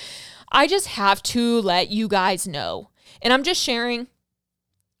 I just have to let you guys know. And I'm just sharing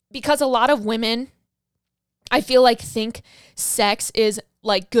because a lot of women, I feel like, think sex is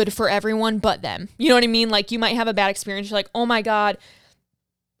like good for everyone but them. You know what I mean? Like you might have a bad experience. You're like, oh my God,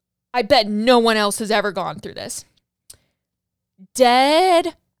 I bet no one else has ever gone through this.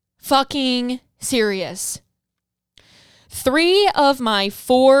 Dead fucking serious. 3 of my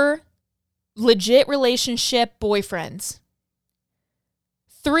 4 legit relationship boyfriends,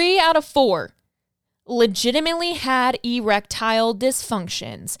 3 out of 4 legitimately had erectile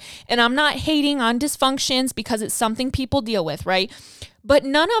dysfunctions. And I'm not hating on dysfunctions because it's something people deal with, right? But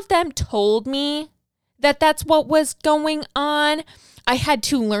none of them told me that that's what was going on. I had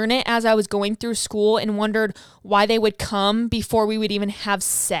to learn it as I was going through school and wondered why they would come before we would even have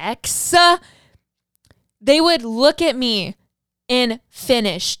sex. They would look at me and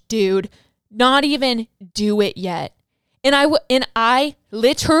finish, dude, not even do it yet. And I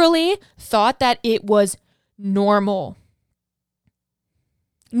literally thought that it was normal.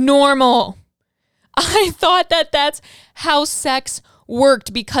 Normal. I thought that that's how sex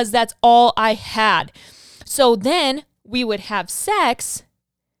worked because that's all I had. So then we would have sex,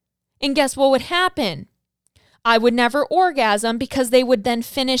 and guess what would happen? I would never orgasm because they would then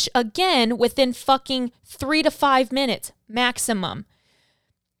finish again within fucking 3 to 5 minutes maximum.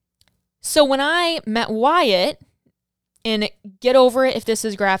 So when I met Wyatt, and get over it if this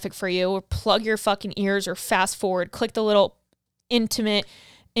is graphic for you, or plug your fucking ears or fast forward, click the little intimate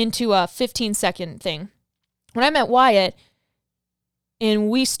into a 15-second thing. When I met Wyatt and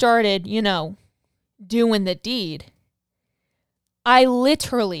we started, you know, doing the deed, I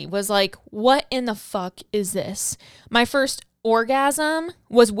literally was like, what in the fuck is this? My first orgasm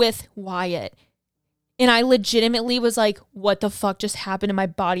was with Wyatt. And I legitimately was like, what the fuck just happened to my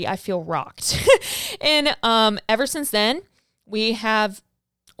body? I feel rocked. And ever since then, we have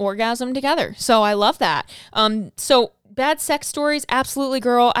orgasmed together. So I love that. So bad sex stories, absolutely,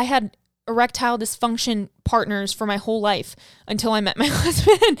 girl. I had erectile dysfunction partners for my whole life until I met my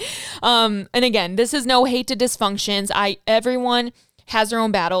husband. And again, this is no hate to dysfunctions. Everyone has their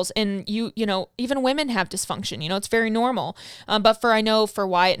own battles, and you know, even women have dysfunction. You know, it's very normal. But I know for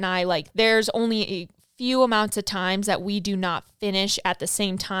Wyatt and I, like, there's only a few amounts of times that we do not finish at the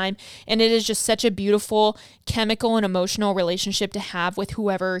same time. And it is just such a beautiful chemical and emotional relationship to have with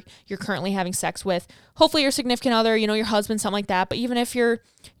whoever you're currently having sex with. Hopefully your significant other, you know, your husband, something like that. But even if you're,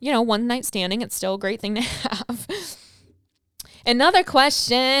 you know, one night standing, it's still a great thing to have. Another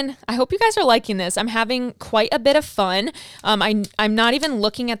question. I hope you guys are liking this. I'm having quite a bit of fun. I'm not even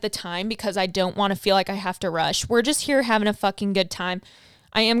looking at the time because I don't want to feel like I have to rush. We're just here having a fucking good time.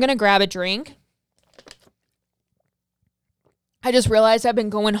 I am going to grab a drink. I just realized I've been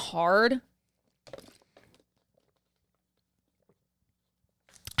going hard.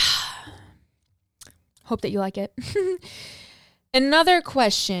 hope that you like it. Another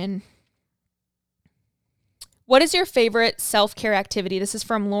question. What is your favorite self-care activity? This is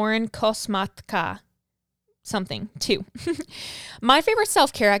from Lauren Kosmatka. Something, too. My favorite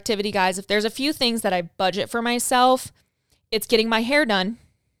self-care activity, guys, if there's a few things that I budget for myself, it's getting my hair done,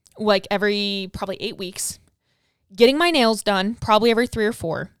 like every probably 8 weeks. Getting my nails done, probably every 3 or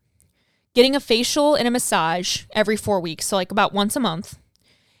 4. Getting a facial and a massage every 4 weeks, so like about once a month.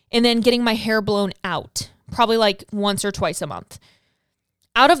 And then getting my hair blown out, probably like once or twice a month.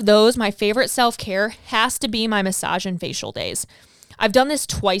 Out of those, my favorite self-care has to be my massage and facial days. I've done this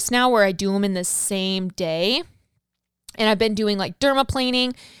twice now where I do them in the same day. And I've been doing like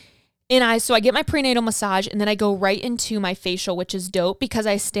dermaplaning. So I get my prenatal massage and then I go right into my facial, which is dope because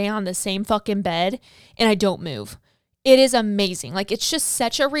I stay on the same fucking bed and I don't move. It is amazing. Like, it's just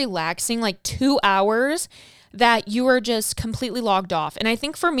such a relaxing, like 2 hours that you are just completely logged off. And I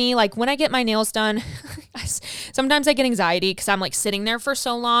think for me, like when I get my nails done, sometimes I get anxiety because I'm like sitting there for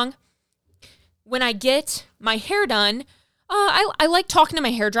so long. When I get my hair done, I like talking to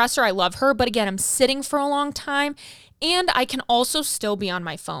my hairdresser. I love her. But again, I'm sitting for a long time and I can also still be on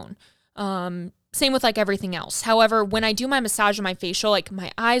my phone. Same with like everything else. However, when I do my massage and my facial, like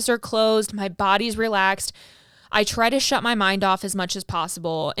my eyes are closed, my body's relaxed. I try to shut my mind off as much as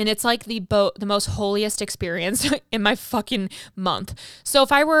possible. And it's like the most holiest experience in my fucking month. So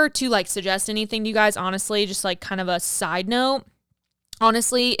if I were to like suggest anything to you guys, honestly, just like kind of a side note,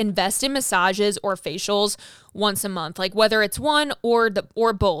 honestly, invest in massages or facials once a month, like whether it's one or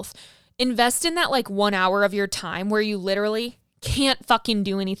both. Invest in that like 1 hour of your time where you literally can't fucking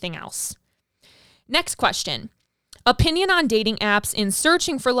do anything else. Next question. Opinion on dating apps in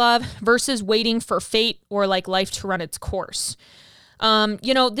searching for love versus waiting for fate or like life to run its course.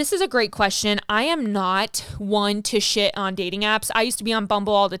 This is a great question. I am not one to shit on dating apps. I used to be on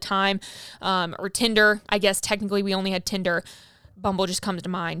Bumble all the time, or Tinder. I guess technically we only had Tinder. Bumble just comes to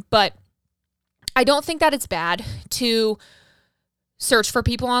mind. But I don't think that it's bad to search for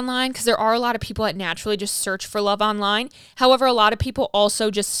people online because there are a lot of people that naturally just search for love online. However, a lot of people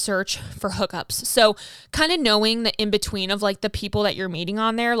also just search for hookups. So kind of knowing the in-between of like the people that you're meeting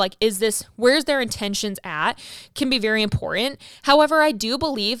on there, like where's their intentions at, can be very important. However, I do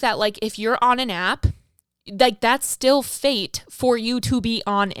believe that like if you're on an app, like that's still fate for you to be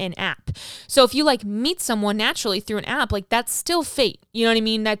on an app. So if you like meet someone naturally through an app, like that's still fate. You know what I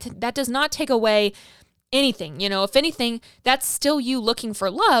mean? That does not take away anything. If anything, that's still you looking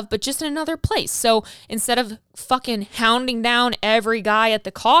for love, but just in another place. So instead of fucking hounding down every guy at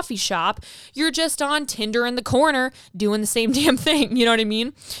the coffee shop, you're just on Tinder in the corner doing the same damn thing. You know what I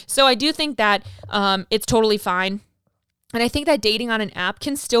mean? So I do think that it's totally fine. And I think that dating on an app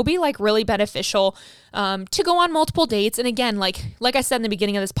can still be like really beneficial to go on multiple dates. And again, like I said in the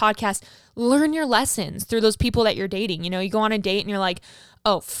beginning of this podcast, learn your lessons through those people that you're dating. You go on a date and you're like,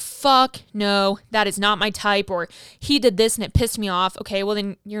 oh, fuck no, that is not my type, or he did this and it pissed me off. Okay, well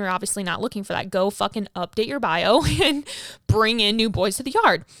then you're obviously not looking for that. Go fucking update your bio and bring in new boys to the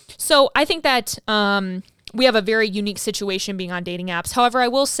yard. So I think that we have a very unique situation being on dating apps. However, I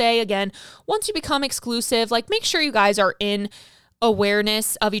will say again, once you become exclusive, like make sure you guys are in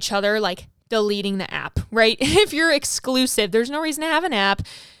awareness of each other, like deleting the app, right? If you're exclusive, there's no reason to have an app.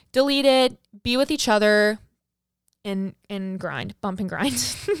 Delete it, be with each other, and grind, bump and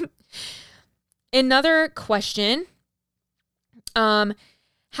grind. Another question, how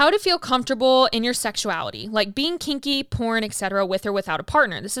to feel comfortable in your sexuality, like being kinky, porn, etc., with or without a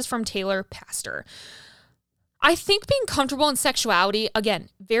partner. This is from Taylor Pastor. I think being comfortable in sexuality, again,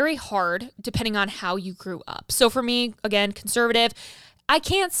 very hard depending on how you grew up. So for me, again, conservative, I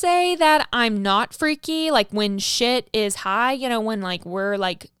can't say that I'm not freaky. Like when shit is high, when like we're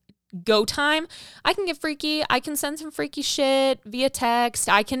like go time, I can get freaky. I can send some freaky shit via text.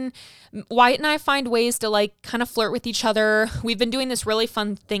 Wyatt and I find ways to like kind of flirt with each other. We've been doing this really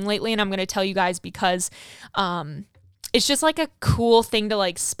fun thing lately, and I'm going to tell you guys because it's just like a cool thing to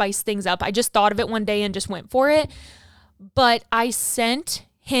like spice things up. I just thought of it one day and just went for it. But I sent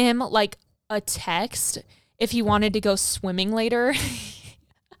him like a text if he wanted to go swimming later.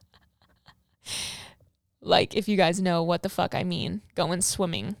 Like if you guys know what the fuck I mean, going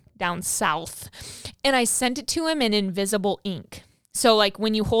swimming down south. And I sent it to him in invisible ink. So like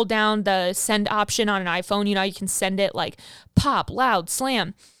when you hold down the send option on an iPhone, you can send it like pop, loud,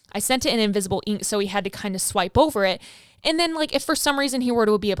 slam. I sent it in invisible ink, so he had to kind of swipe over it. And then like if for some reason he were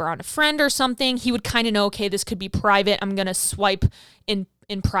to be around a friend or something, he would kind of know, okay, this could be private. I'm going to swipe in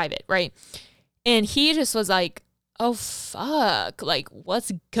private, right? And he just was like, oh, fuck, like,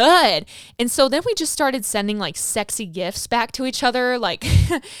 what's good? And so then we just started sending, like, sexy gifts back to each other, like,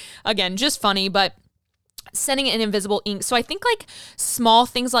 again, just funny, but sending an invisible ink. So I think like small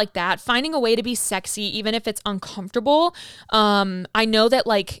things like that, finding a way to be sexy, even if it's uncomfortable. I know that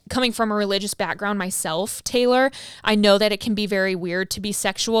like coming from a religious background myself, Taylor, I know that it can be very weird to be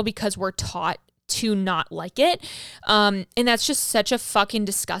sexual because we're taught to not like it. And that's just such a fucking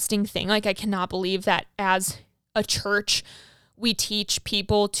disgusting thing. Like I cannot believe that as a church, we teach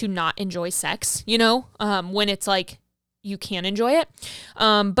people to not enjoy sex, when it's like, you can enjoy it.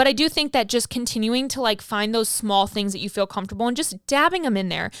 But I do think that just continuing to like find those small things that you feel comfortable and just dabbing them in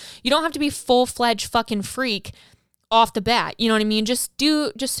there. You don't have to be full-fledged fucking freak off the bat. You know what I mean? Just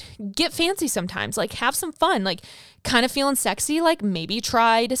get fancy sometimes. Like have some fun. Like kind of feeling sexy. Like maybe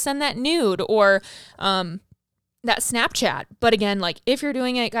try to send that nude or that Snapchat. But again, like if you're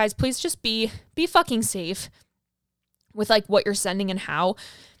doing it, guys, please just be fucking safe with like what you're sending and how.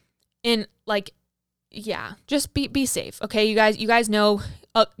 And like, yeah, just be safe. Okay. You guys know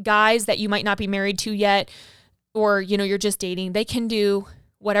guys that you might not be married to yet, or, you're just dating, they can do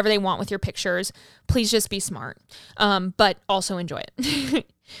whatever they want with your pictures. Please just be smart. But also enjoy it.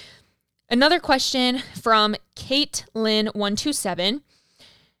 Another question from Caitlin127.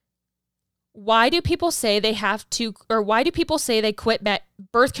 Why do people say they quit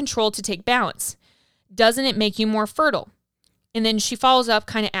birth control to take balance? Doesn't it make you more fertile? And then she follows up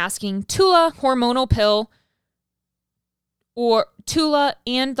kind of asking Tula hormonal pill or Tula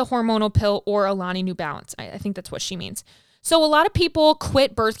and the hormonal pill or Alani New Balance. I think that's what she means. So a lot of people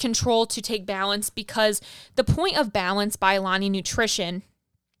quit birth control to take balance because the point of Balance by Alani Nutrition,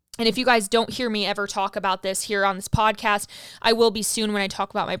 and if you guys don't hear me ever talk about this here on this podcast, I will be soon when I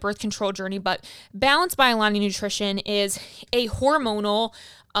talk about my birth control journey, but Balance by Alani Nutrition is a hormonal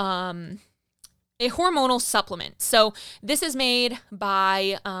supplement. So this is made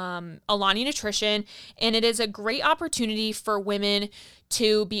by Alani Nutrition, and it is a great opportunity for women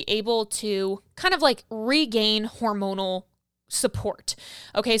to be able to kind of like regain hormonal support.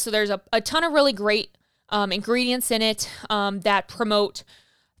 Okay, so there's a ton of really great ingredients in it that promote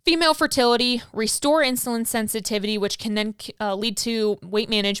female fertility, restore insulin sensitivity, which can then lead to weight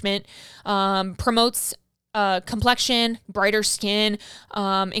management, promotes complexion, brighter skin,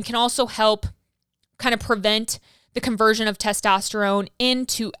 and can also help kind of prevent the conversion of testosterone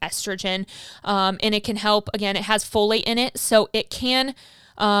into estrogen. And it can help, again, it has folate in it, so it can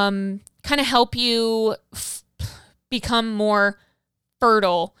kind of help you become more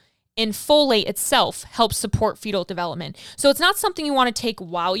fertile. And folate itself helps support fetal development. So it's not something you want to take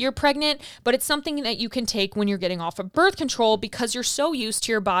while you're pregnant, but it's something that you can take when you're getting off of birth control because you're so used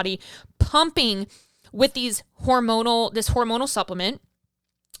to your body pumping with this hormonal supplement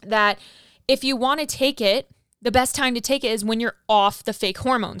that if you want to take it, the best time to take it is when you're off the fake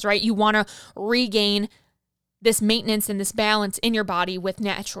hormones, right? You want to regain this maintenance and this balance in your body with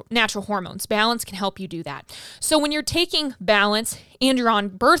natural hormones. Balance can help you do that. So when you're taking Balance and you're on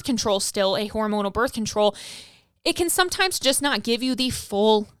birth control still, a hormonal birth control, it can sometimes just not give you the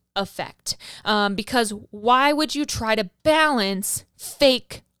full effect. Because why would you try to balance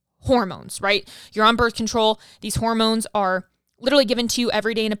fake hormones, right? You're on birth control. These hormones are literally given to you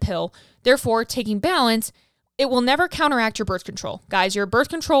every day in a pill. Therefore, taking Balance, it will never counteract your birth control. Guys, your birth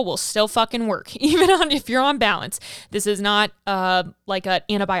control will still fucking work, even if you're on Balance. This is not like an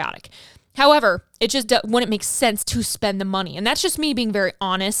antibiotic. However, it just wouldn't make sense to spend the money. And that's just me being very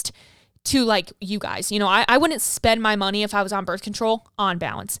honest to like you guys. I wouldn't spend my money if I was on birth control on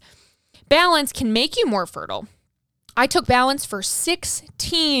Balance. Balance can make you more fertile. I took Balance for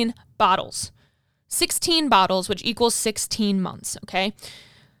 16 bottles. 16 bottles, which equals 16 months, okay?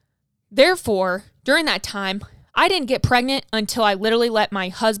 Therefore, during that time, I didn't get pregnant until I literally let my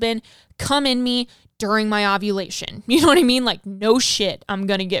husband come in me during my ovulation. You know what I mean? Like, no shit, I'm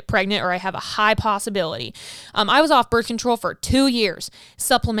going to get pregnant or I have a high possibility. I was off birth control for 2 years,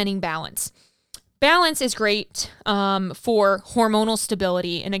 supplementing Balance. Balance is great for hormonal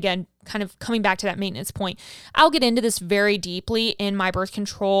stability. And again, kind of coming back to that maintenance point, I'll get into this very deeply in my birth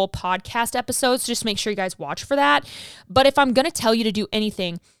control podcast episodes. Just make sure you guys watch for that. But if I'm going to tell you to do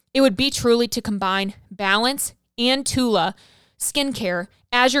anything, it would be truly to combine Balance and Tula skincare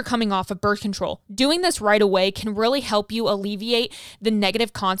as you're coming off of birth control. Doing this right away can really help you alleviate the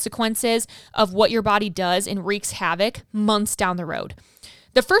negative consequences of what your body does and wreaks havoc months down the road.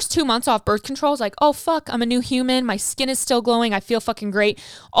 The first 2 months off birth control is like, oh fuck, I'm a new human. My skin is still glowing. I feel fucking great.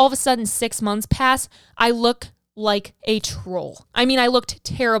 All of a sudden, 6 months pass. I look like a troll. I mean, I looked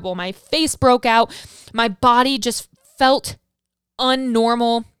terrible. My face broke out. My body just felt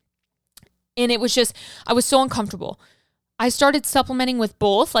unnormal. And it was just, I was so uncomfortable. I started supplementing with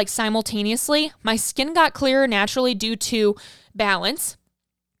both, like simultaneously. My skin got clearer naturally due to Balance.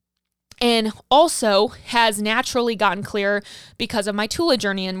 and also has naturally gotten clearer because of my Tula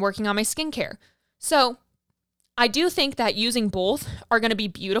journey and working on my skincare. So I do think that using both are going to be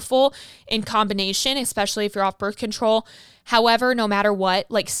beautiful in combination, especially if you're off birth control. However, no matter what,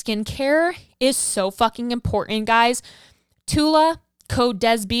 like skincare is so fucking important, guys. Tula, code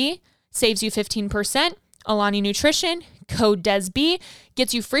DESB, saves you 15%. Alani Nutrition, code DESB,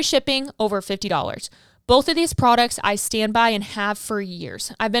 gets you free shipping over $50. Both of these products I stand by and have for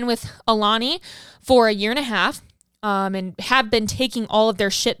years. I've been with Alani for a year and a half and have been taking all of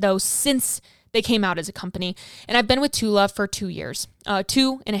their shit, though, since they came out as a company. And I've been with Tula for 2 years,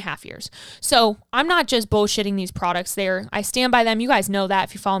 2.5 years. So I'm not just bullshitting these products there. I stand by them. You guys know that.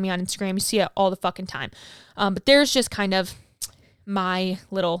 If you follow me on Instagram, you see it all the fucking time. But there's just kind of my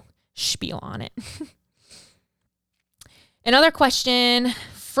little spiel on it. Another question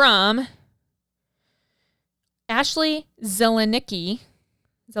from Ashley Zelenicki.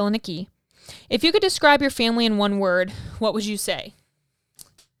 If you could describe your family in one word, what would you say?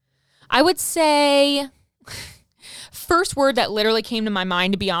 I would say, first word that literally came to my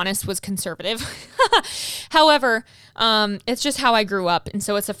mind, to be honest, was conservative. However, it's just how I grew up, and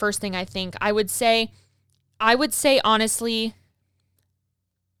so it's the first thing I think. I would say honestly, I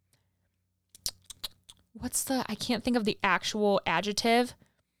can't think of the actual adjective,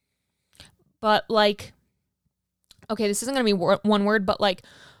 but like, okay, this isn't going to be one word, but like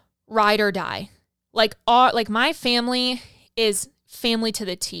ride or die. Like my family is family to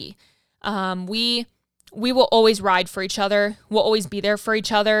the T. We will always ride for each other. We'll always be there for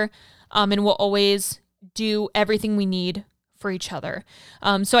each other. And we'll always do everything we need for each other.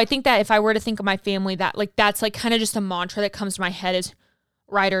 So I think that if I were to think of my family, that's like kind of just a mantra that comes to my head is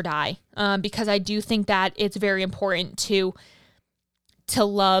ride or die. Because I do think that it's very important to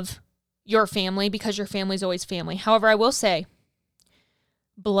love your family because your family is always family. However, I will say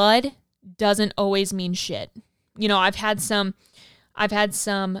blood doesn't always mean shit. You know, I've had some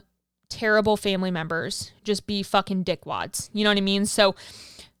terrible family members just be fucking dickwads. You know what I mean? So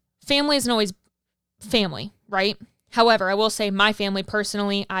family isn't always family, right? However, I will say my family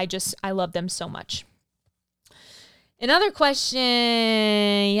personally, I love them so much. Another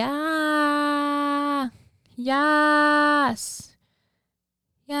question. Yeah. Yes.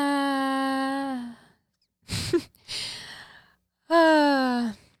 Yeah.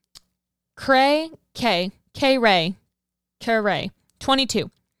 K-Ray,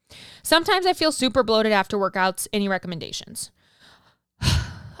 22. Sometimes I feel super bloated after workouts. Any recommendations?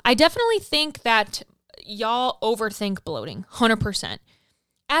 I definitely think that y'all overthink bloating, 100%.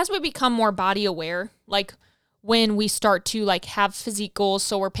 As we become more body aware, like when we start to like have physique goals,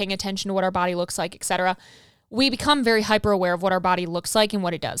 so we're paying attention to what our body looks like, etc., we become very hyper aware of what our body looks like and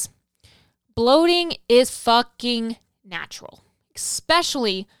what it does. Bloating is fucking natural,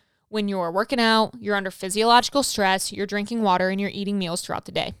 especially when you're working out, you're under physiological stress, you're drinking water, and you're eating meals throughout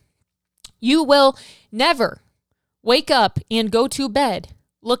the day. You will never wake up and go to bed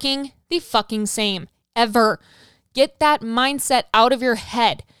looking the fucking same, ever. Get that mindset out of your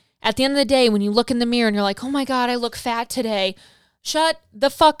head. At the end of the day, when you look in the mirror and you're like, oh my God, I look fat today. Shut the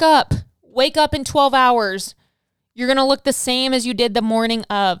fuck up. Wake up in 12 hours. You're going to look the same as you did the morning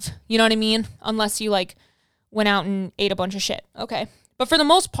of. You know what I mean? Unless you like went out and ate a bunch of shit. Okay. But for the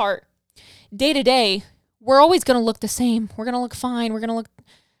most part, day to day, we're always going to look the same. We're going to look fine. We're going to look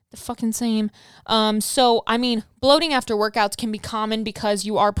the fucking same. So, I mean, bloating after workouts can be common because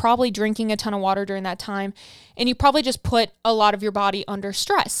you are probably drinking a ton of water during that time, and you probably just put a lot of your body under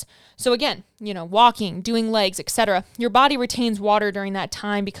stress. So again, you know, walking, doing legs, etc. Your body retains water during that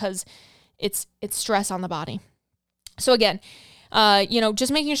time because it's stress on the body. So again,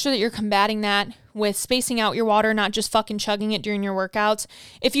 just making sure that you're combating that with spacing out your water, not just fucking chugging it during your workouts.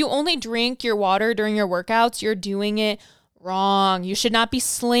 If you only drink your water during your workouts, you're doing it wrong. You should not be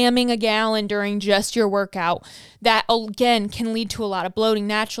slamming a gallon during just your workout. That, again, can lead to a lot of bloating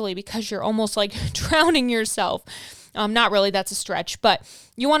naturally because you're almost like drowning yourself. Not really, that's a stretch, but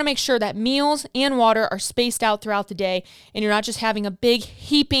you want to make sure that meals and water are spaced out throughout the day and you're not just having a big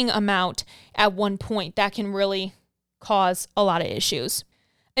heaping amount at one point. That can really cause a lot of issues.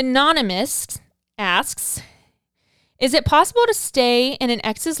 Anonymous asks, is it possible to stay in an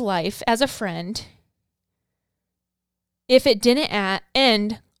ex's life as a friend if it didn't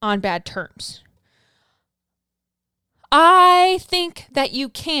end on bad terms? I think that you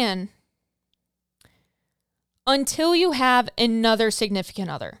can until you have another significant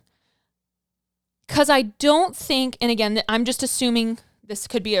other. Because I don't think, and again, I'm just assuming this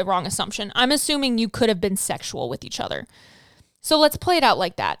could be a wrong assumption. I'm assuming you could have been sexual with each other. So let's play it out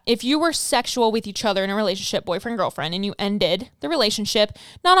like that. If you were sexual with each other in a relationship, boyfriend, girlfriend, and you ended the relationship,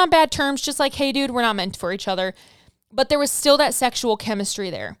 not on bad terms, just like, hey, dude, we're not meant for each other, but there was still that sexual chemistry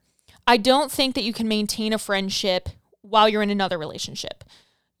there. I don't think that you can maintain a friendship while you're in another relationship.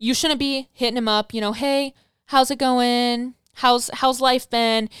 You shouldn't be hitting him up, hey, how's it going? How's life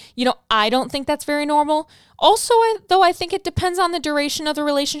been? I don't think that's very normal. Also, though, I think it depends on the duration of the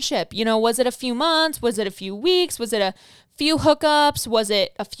relationship. Was it a few months? Was it a few weeks? Was it a few hookups? Was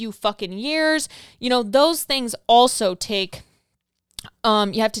it a few fucking years? Those things also take,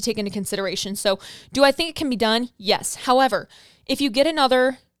 you have to take into consideration. So do I think it can be done? Yes. However, if you get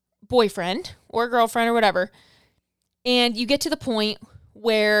another boyfriend or girlfriend or whatever, and you get to the point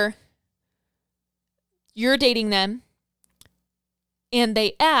where you're dating them, and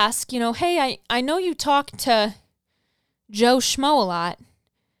they ask, hey, I know you talk to Joe Schmo a lot.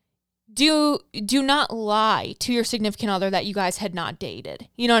 Do not lie to your significant other that you guys had not dated.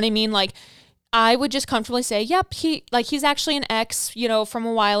 You know what I mean? Like, I would just comfortably say, yep, he's actually an ex, from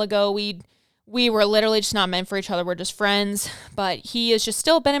a while ago. We were literally just not meant for each other. We're just friends, but he has just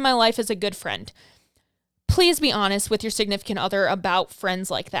still been in my life as a good friend. Please be honest with your significant other about friends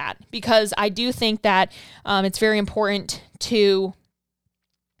like that, because I do think that it's very important to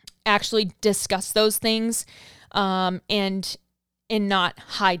actually discuss those things and not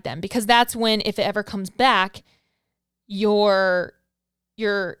hide them, because that's when, if it ever comes back, your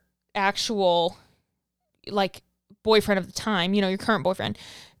actual like boyfriend of the time, your current boyfriend,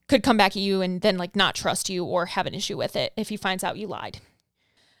 could come back at you and then like not trust you or have an issue with it if he finds out you lied.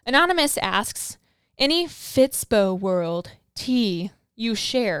 Anonymous asks, any Fitspo world tea you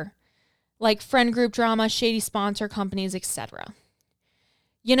share, like friend group drama, shady sponsor companies, etc.?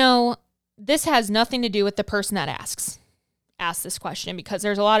 This has nothing to do with the person that asks this question, because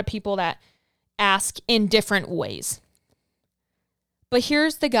there's a lot of people that ask in different ways. But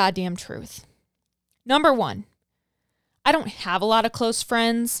here's the goddamn truth. Number one, I don't have a lot of close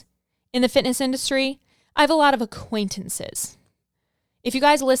friends in the fitness industry. I have a lot of acquaintances. If you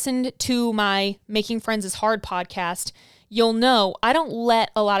guys listened to my Making Friends is Hard podcast, you'll know I don't let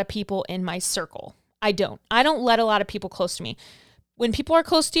a lot of people in my circle. I don't let a lot of people close to me. When people are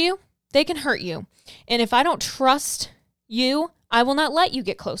close to you, they can hurt you. And if I don't trust you, I will not let you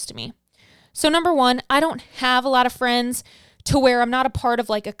get close to me. So number one, I don't have a lot of friends to where I'm not a part of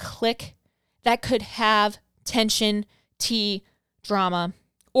like a clique that could have tension, tea, drama,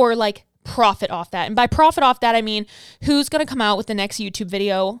 or like profit off that. And by profit off that, I mean, who's going to come out with the next YouTube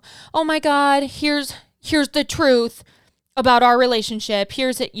video? Oh my God, here's the truth about our relationship.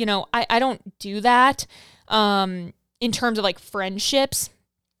 Here's it, I don't do that. In terms of like friendships,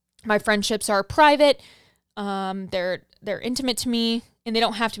 my friendships are private. They're intimate to me, and they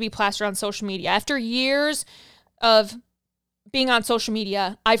don't have to be plastered on social media. After years of being on social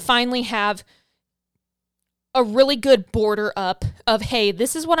media, I finally have a really good border up of, hey,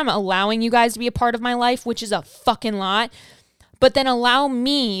 this is what I'm allowing you guys to be a part of my life, which is a fucking lot. But then allow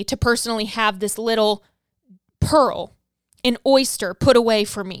me to personally have this little pearl, an oyster put away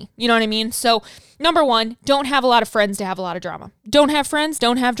for me. You know what I mean? So number one, don't have a lot of friends to have a lot of drama. Don't have friends,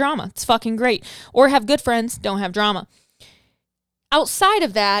 don't have drama. It's fucking great. Or have good friends, don't have drama. Outside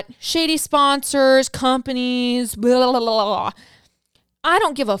of that, shady sponsors, companies, blah, blah, blah, blah. I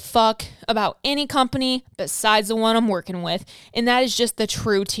don't give a fuck about any company besides the one I'm working with. And that is just the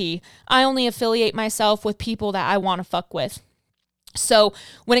true tea. I only affiliate myself with people that I want to fuck with. So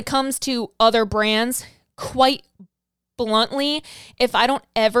when it comes to other brands, quite bluntly, if I don't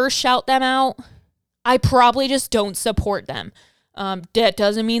ever shout them out, I probably just don't support them. That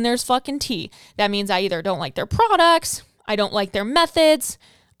doesn't mean there's fucking tea. That means I either don't like their products, I don't like their methods,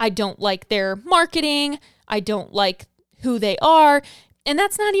 I don't like their marketing, I don't like who they are. And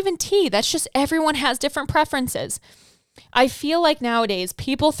that's not even tea. That's just everyone has different preferences. I feel like nowadays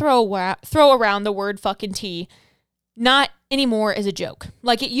people throw around the word fucking tea, not anymore as a joke.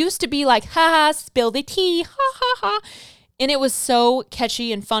 Like it used to be like, haha, spill the tea, ha ha ha. And it was so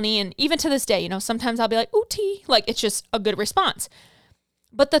catchy and funny. And even to this day, sometimes I'll be like, ooh, tea. Like it's just a good response.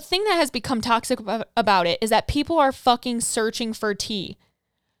 But the thing that has become toxic about it is that people are fucking searching for tea.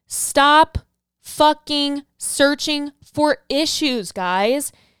 Stop fucking searching for issues,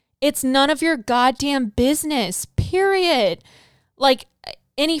 guys. It's none of your goddamn business, period. Like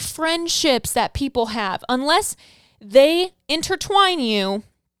any friendships that people have, unless they intertwine you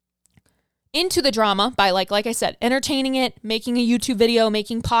into the drama by like I said, entertaining it, making a YouTube video,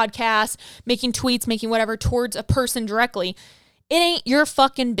 making podcasts, making tweets, making whatever towards a person directly, it ain't your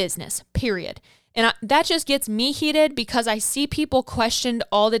fucking business, period. And that just gets me heated because I see people questioned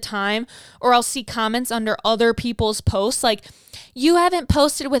all the time, or I'll see comments under other people's posts like, you haven't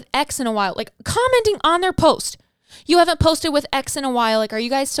posted with X in a while, like commenting on their post. You haven't posted with X in a while. Like, are you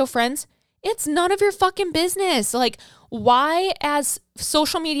guys still friends? It's none of your fucking business. Like, why, as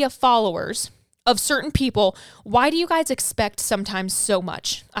social media followers of certain people, why do you guys expect sometimes so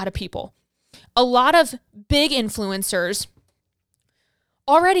much out of people? A lot of big influencers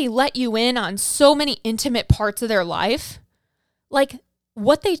already let you in on so many intimate parts of their life. Like,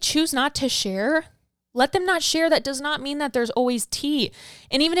 what they choose not to share, let them not share. That does not mean that there's always tea.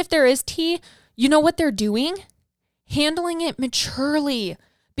 And even if there is tea, you know what they're doing? Handling it maturely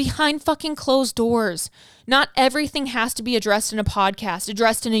behind fucking closed doors. Not everything has to be addressed in a podcast,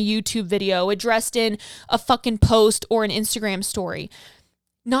 addressed in a YouTube video, addressed in a fucking post or an Instagram story.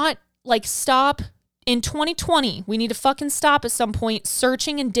 Not like, stop. In 2020, we need to fucking stop at some point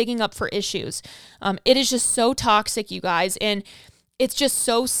searching and digging up for issues. It is just so toxic, you guys. And it's just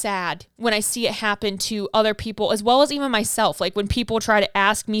so sad when I see it happen to other people, as well as even myself. Like, when people try to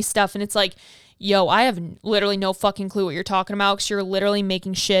ask me stuff and it's like, yo, I have literally no fucking clue what you're talking about because you're literally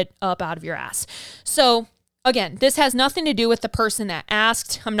making shit up out of your ass. So again, this has nothing to do with the person that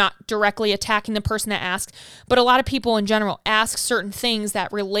asked. I'm not directly attacking the person that asked, but a lot of people in general ask certain things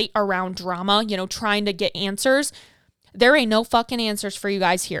that relate around drama, you know, trying to get answers. There ain't no fucking answers for you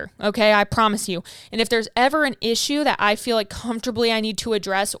guys here, okay? I promise you. And if there's ever an issue that I feel like comfortably I need to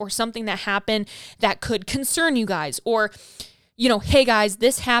address, or something that happened that could concern you guys, or, you know, hey guys,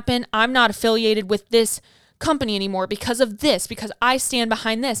 this happened. I'm not affiliated with this company anymore because of this, because I stand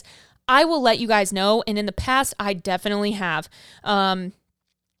behind this, I will let you guys know. And in the past, I definitely have. You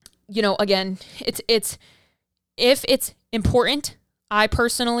know, again, it's if it's important, I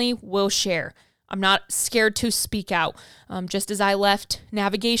personally will share. I'm not scared to speak out. Just as I left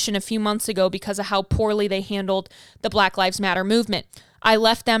navigation a few months ago because of how poorly they handled the Black Lives Matter movement. I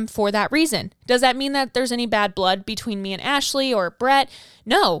left them for that reason. Does that mean that there's any bad blood between me and Ashley or Brett?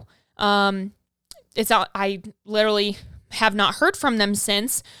 No. It's not, I literally have not heard from them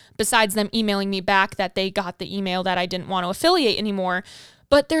since, besides them emailing me back that they got the email that I didn't want to affiliate anymore.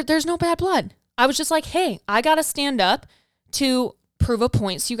 But there's no bad blood. I was just like, hey, I got to stand up to prove a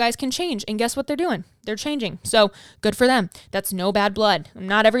point so you guys can change. And guess what they're doing? They're changing. So good for them. That's no bad blood.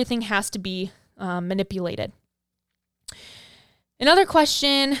 Not everything has to be manipulated. Another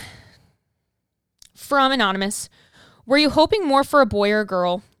question from Anonymous. Were you hoping more for a boy or a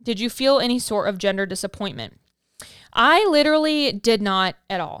girl? Did you feel any sort of gender disappointment? I literally did not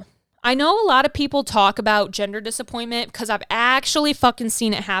at all. I know a lot of people talk about gender disappointment because I've actually fucking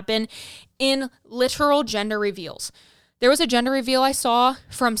seen it happen in literal gender reveals. There was a gender reveal I saw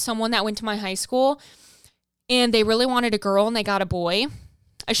from someone that went to my high school, and they really wanted a girl and they got a boy.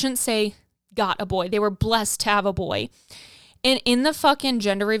 I shouldn't say got a boy. They were blessed to have a boy. And in the fucking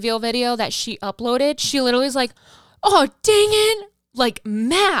gender reveal video that she uploaded, she literally was like, oh, dang it, like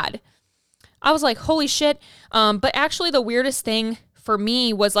mad. I was like, holy shit. But actually the weirdest thing for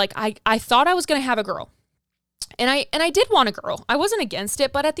me was like, I thought I was going to have a girl. And I did want a girl. I wasn't against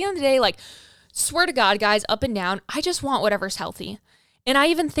it, but at the end of the day, like, swear to God, guys, up and down, I just want whatever's healthy. And I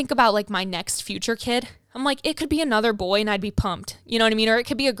even think about like my next future kid. I'm like, it could be another boy and I'd be pumped. You know what I mean? Or it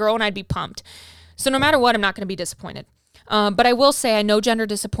could be a girl and I'd be pumped. So no matter what, I'm not going to be disappointed. But I will say, I know gender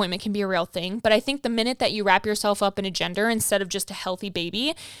disappointment can be a real thing, but I think the minute that you wrap yourself up in a gender instead of just a healthy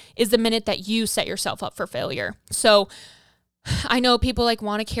baby is the minute that you set yourself up for failure. So I know people like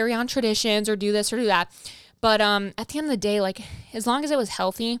want to carry on traditions or do this or do that. But at the end of the day, like, as long as it was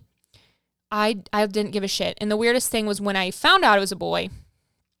healthy, I didn't give a shit. And the weirdest thing was when I found out it was a boy,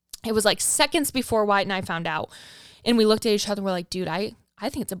 it was like seconds before Wyatt and I found out. And we looked at each other and we're like, dude, I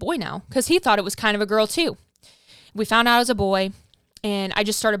think it's a boy now. Because he thought it was kind of a girl too. We found out it was a boy, and I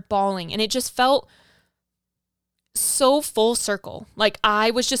just started bawling, and it just felt so full circle. Like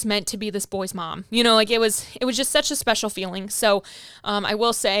I was just meant to be this boy's mom, you know, like it was just such a special feeling. So, I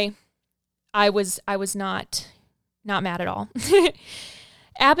will say I was not mad at all.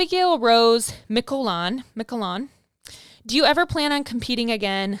 Abigail Rose Mikolan. Do you ever plan on competing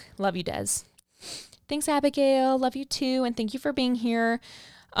again? Love you, Des. Thanks, Abigail. Love you too. And thank you for being here.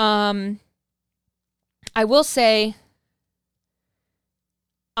 I will say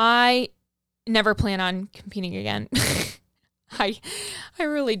I never plan on competing again. I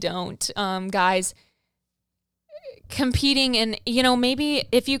really don't. Guys, competing, and, you know, maybe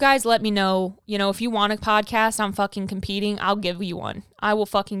if you guys let me know, you know, if you want a podcast on fucking competing, I'll give you one. I will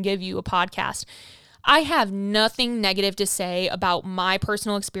fucking give you a podcast. I have nothing negative to say about my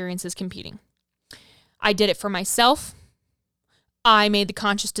personal experiences competing. I did it for myself. I made the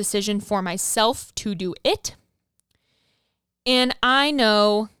conscious decision for myself to do it. And I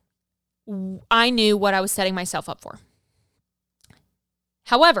knew what I was setting myself up for.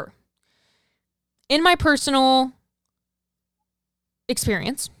 However, in my personal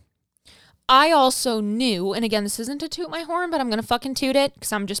experience, I also knew, and again, this isn't to toot my horn, but I'm going to fucking toot it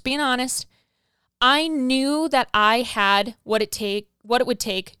because I'm just being honest. I knew that I had what it would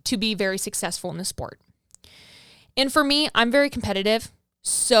take to be very successful in the sport. And for me, I'm very competitive.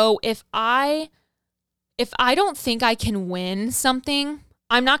 So if I don't think I can win something,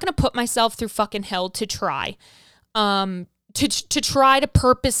 I'm not going to put myself through fucking hell to try. To try to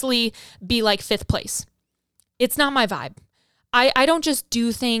purposely be like 5th place. It's not my vibe. I don't just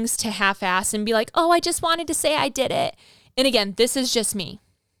do things to half-ass and be like, oh, I just wanted to say I did it. And again, this is just me.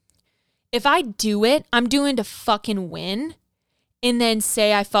 If I do it, I'm doing to fucking win and then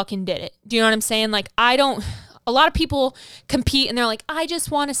say I fucking did it. Do you know what I'm saying? Like, a lot of people compete and they're like, I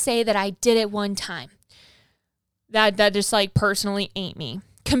just want to say that I did it one time. That just like personally ain't me.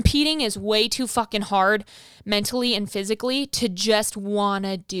 Competing is way too fucking hard mentally and physically to just want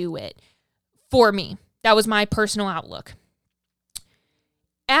to do it. For me, that was my personal outlook.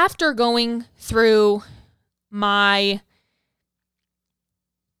 After going through my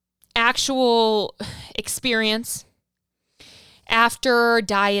actual experience, after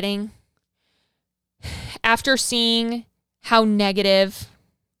dieting, after seeing how negative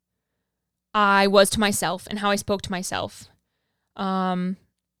I was to myself and how I spoke to myself,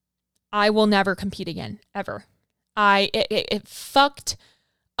 I will never compete again, ever. It fucked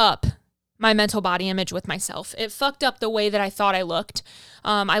up my mental body image with myself. It fucked up the way that I thought I looked.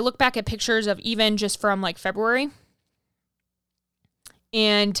 I look back at pictures of even just from like February,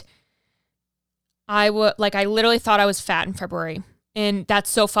 and I literally thought I was fat in February, and that's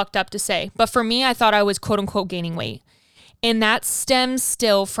so fucked up to say. But for me, I thought I was quote unquote gaining weight, and that stems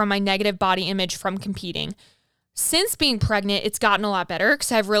still from my negative body image from competing. Since being pregnant, it's gotten a lot better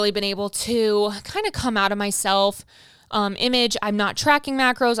because I've really been able to kind of come out of myself image. I'm not tracking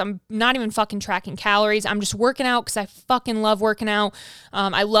macros. I'm not even fucking tracking calories. I'm just working out because I fucking love working out.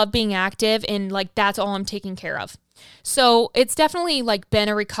 I love being active, and like that's all I'm taking care of. So it's definitely like been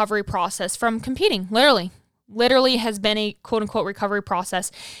a recovery process from competing. Literally has been a quote unquote recovery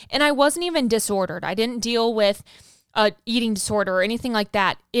process. And I wasn't even disordered. I didn't deal with eating disorder or anything like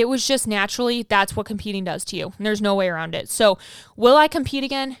that. It was just naturally, that's what competing does to you. And there's no way around it. So will I compete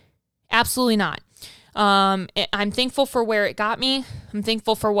again? Absolutely not. I'm thankful for where it got me. I'm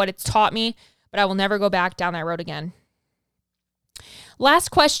thankful for what it's taught me, but I will never go back down that road again. Last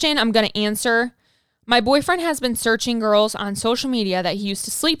question I'm going to answer. My boyfriend has been searching girls on social media that he used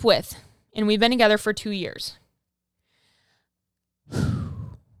to sleep with, and we've been together for 2 years.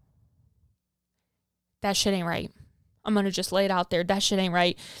 That shit ain't right. I'm going to just lay it out there. That shit ain't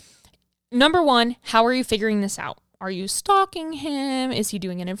right. Number one, how are you figuring this out? Are you stalking him? Is he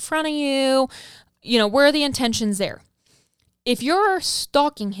doing it in front of you? You know, where are the intentions there? If you're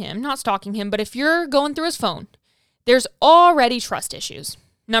stalking him, not stalking him, but if you're going through his phone, there's already trust issues.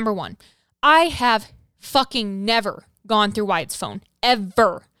 Number one, I have fucking never gone through Wyatt's phone.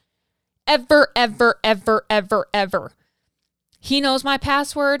 Ever. Ever, ever, ever, ever, ever. He knows my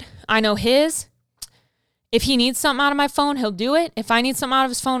password. I know his. If he needs something out of my phone, he'll do it. If I need something out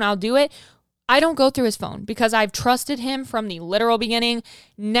of his phone, I'll do it. I don't go through his phone because I've trusted him from the literal beginning.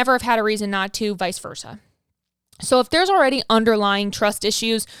 Never have had a reason not to, vice versa. So if there's already underlying trust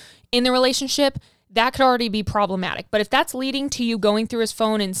issues in the relationship, that could already be problematic. But if that's leading to you going through his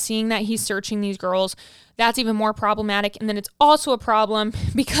phone and seeing that he's searching these girls, that's even more problematic. And then it's also a problem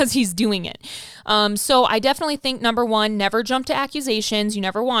because he's doing it. So I definitely think, number one, never jump to accusations. You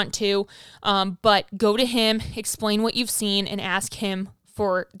never want to. But go to him, explain what you've seen, and ask him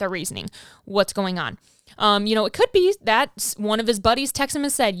for the reasoning. What's going on? It could be that one of his buddies texted him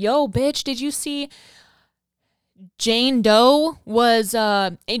and said, yo, bitch, did you see Jane Doe was,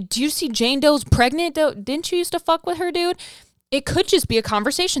 do you see Jane Doe's pregnant? Didn't you used to fuck with her, dude? It could just be a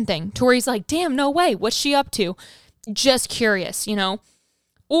conversation thing to where he's like, damn, no way. What's she up to? Just curious,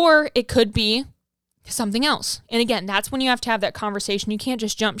 Or it could be something else. And again, that's when you have to have that conversation. You can't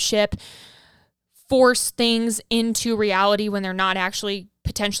just jump ship, force things into reality when they're not actually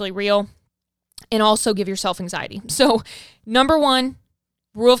potentially real, and also give yourself anxiety. So number one,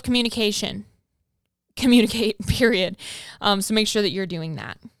 rule of communication. Communicate, period. So make sure that you're doing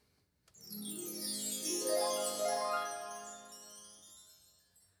that.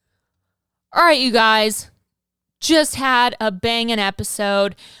 All right, you guys. just had a banging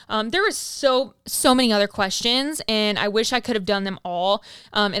episode. There was so many other questions, and I wish I could have done them all.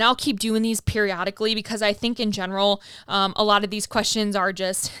 And I'll keep doing these periodically because I think in general, a lot of these questions are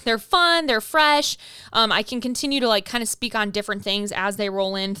they're fun, they're fresh. I can continue to like kind of speak on different things as they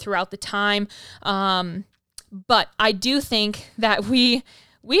roll in throughout the time. But I do think that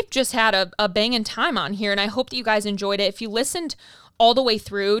we've just had a banging time on here, and I hope that you guys enjoyed it. If you listened all the way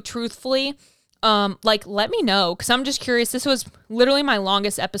through, truthfully, let me know, because I'm just curious. This was literally my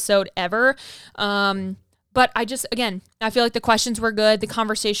longest episode ever. But I feel like the questions were good. The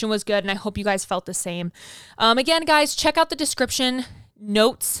conversation was good. And I hope you guys felt the same. Again, guys, check out the description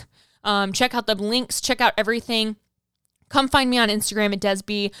notes. Check out the links. Check out everything. Come find me on Instagram at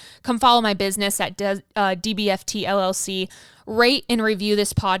DesB. Come follow my business at DBFT LLC. Rate and review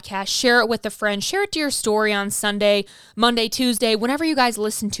this podcast. Share it with a friend. Share it to your story on Sunday, Monday, Tuesday, whenever you guys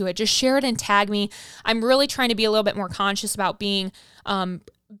listen to it. Just share it and tag me. I'm really trying to be a little bit more conscious about being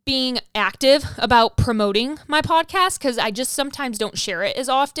active about promoting my podcast, because I just sometimes don't share it as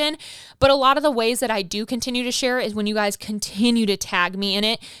often. But a lot of the ways that I do continue to share it is when you guys continue to tag me in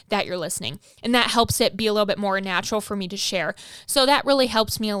it that you're listening. And that helps it be a little bit more natural for me to share. So that really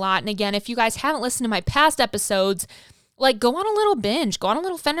helps me a lot. And again, if you guys haven't listened to my past episodes, go on a little binge, go on a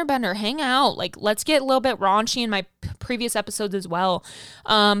little fender bender, hang out. Let's get a little bit raunchy in my previous episodes as well.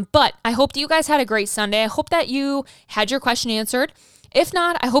 But I hope that you guys had a great Sunday. I hope that you had your question answered. If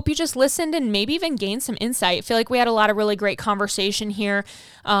not, I hope you just listened and maybe even gained some insight. I feel like we had a lot of really great conversation here,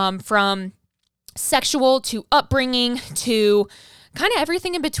 from sexual to upbringing to kind of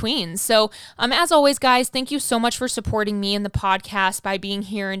everything in between. So as always, guys, thank you so much for supporting me in the podcast by being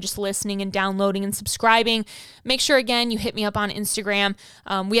here and just listening and downloading and subscribing. Make sure, again, you hit me up on Instagram.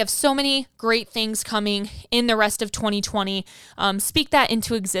 We have so many great things coming in the rest of 2020. Speak that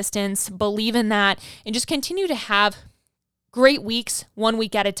into existence, believe in that, and just continue to have great weeks, 1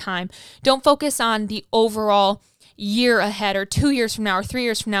 week at a time. Don't focus on the overall year ahead or 2 years from now or 3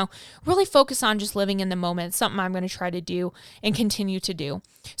 years from now. Really focus on just living in the moment. It's something I'm going to try to do and continue to do.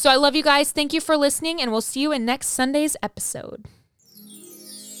 So I love you guys. Thank you for listening, and we'll see you in next Sunday's episode.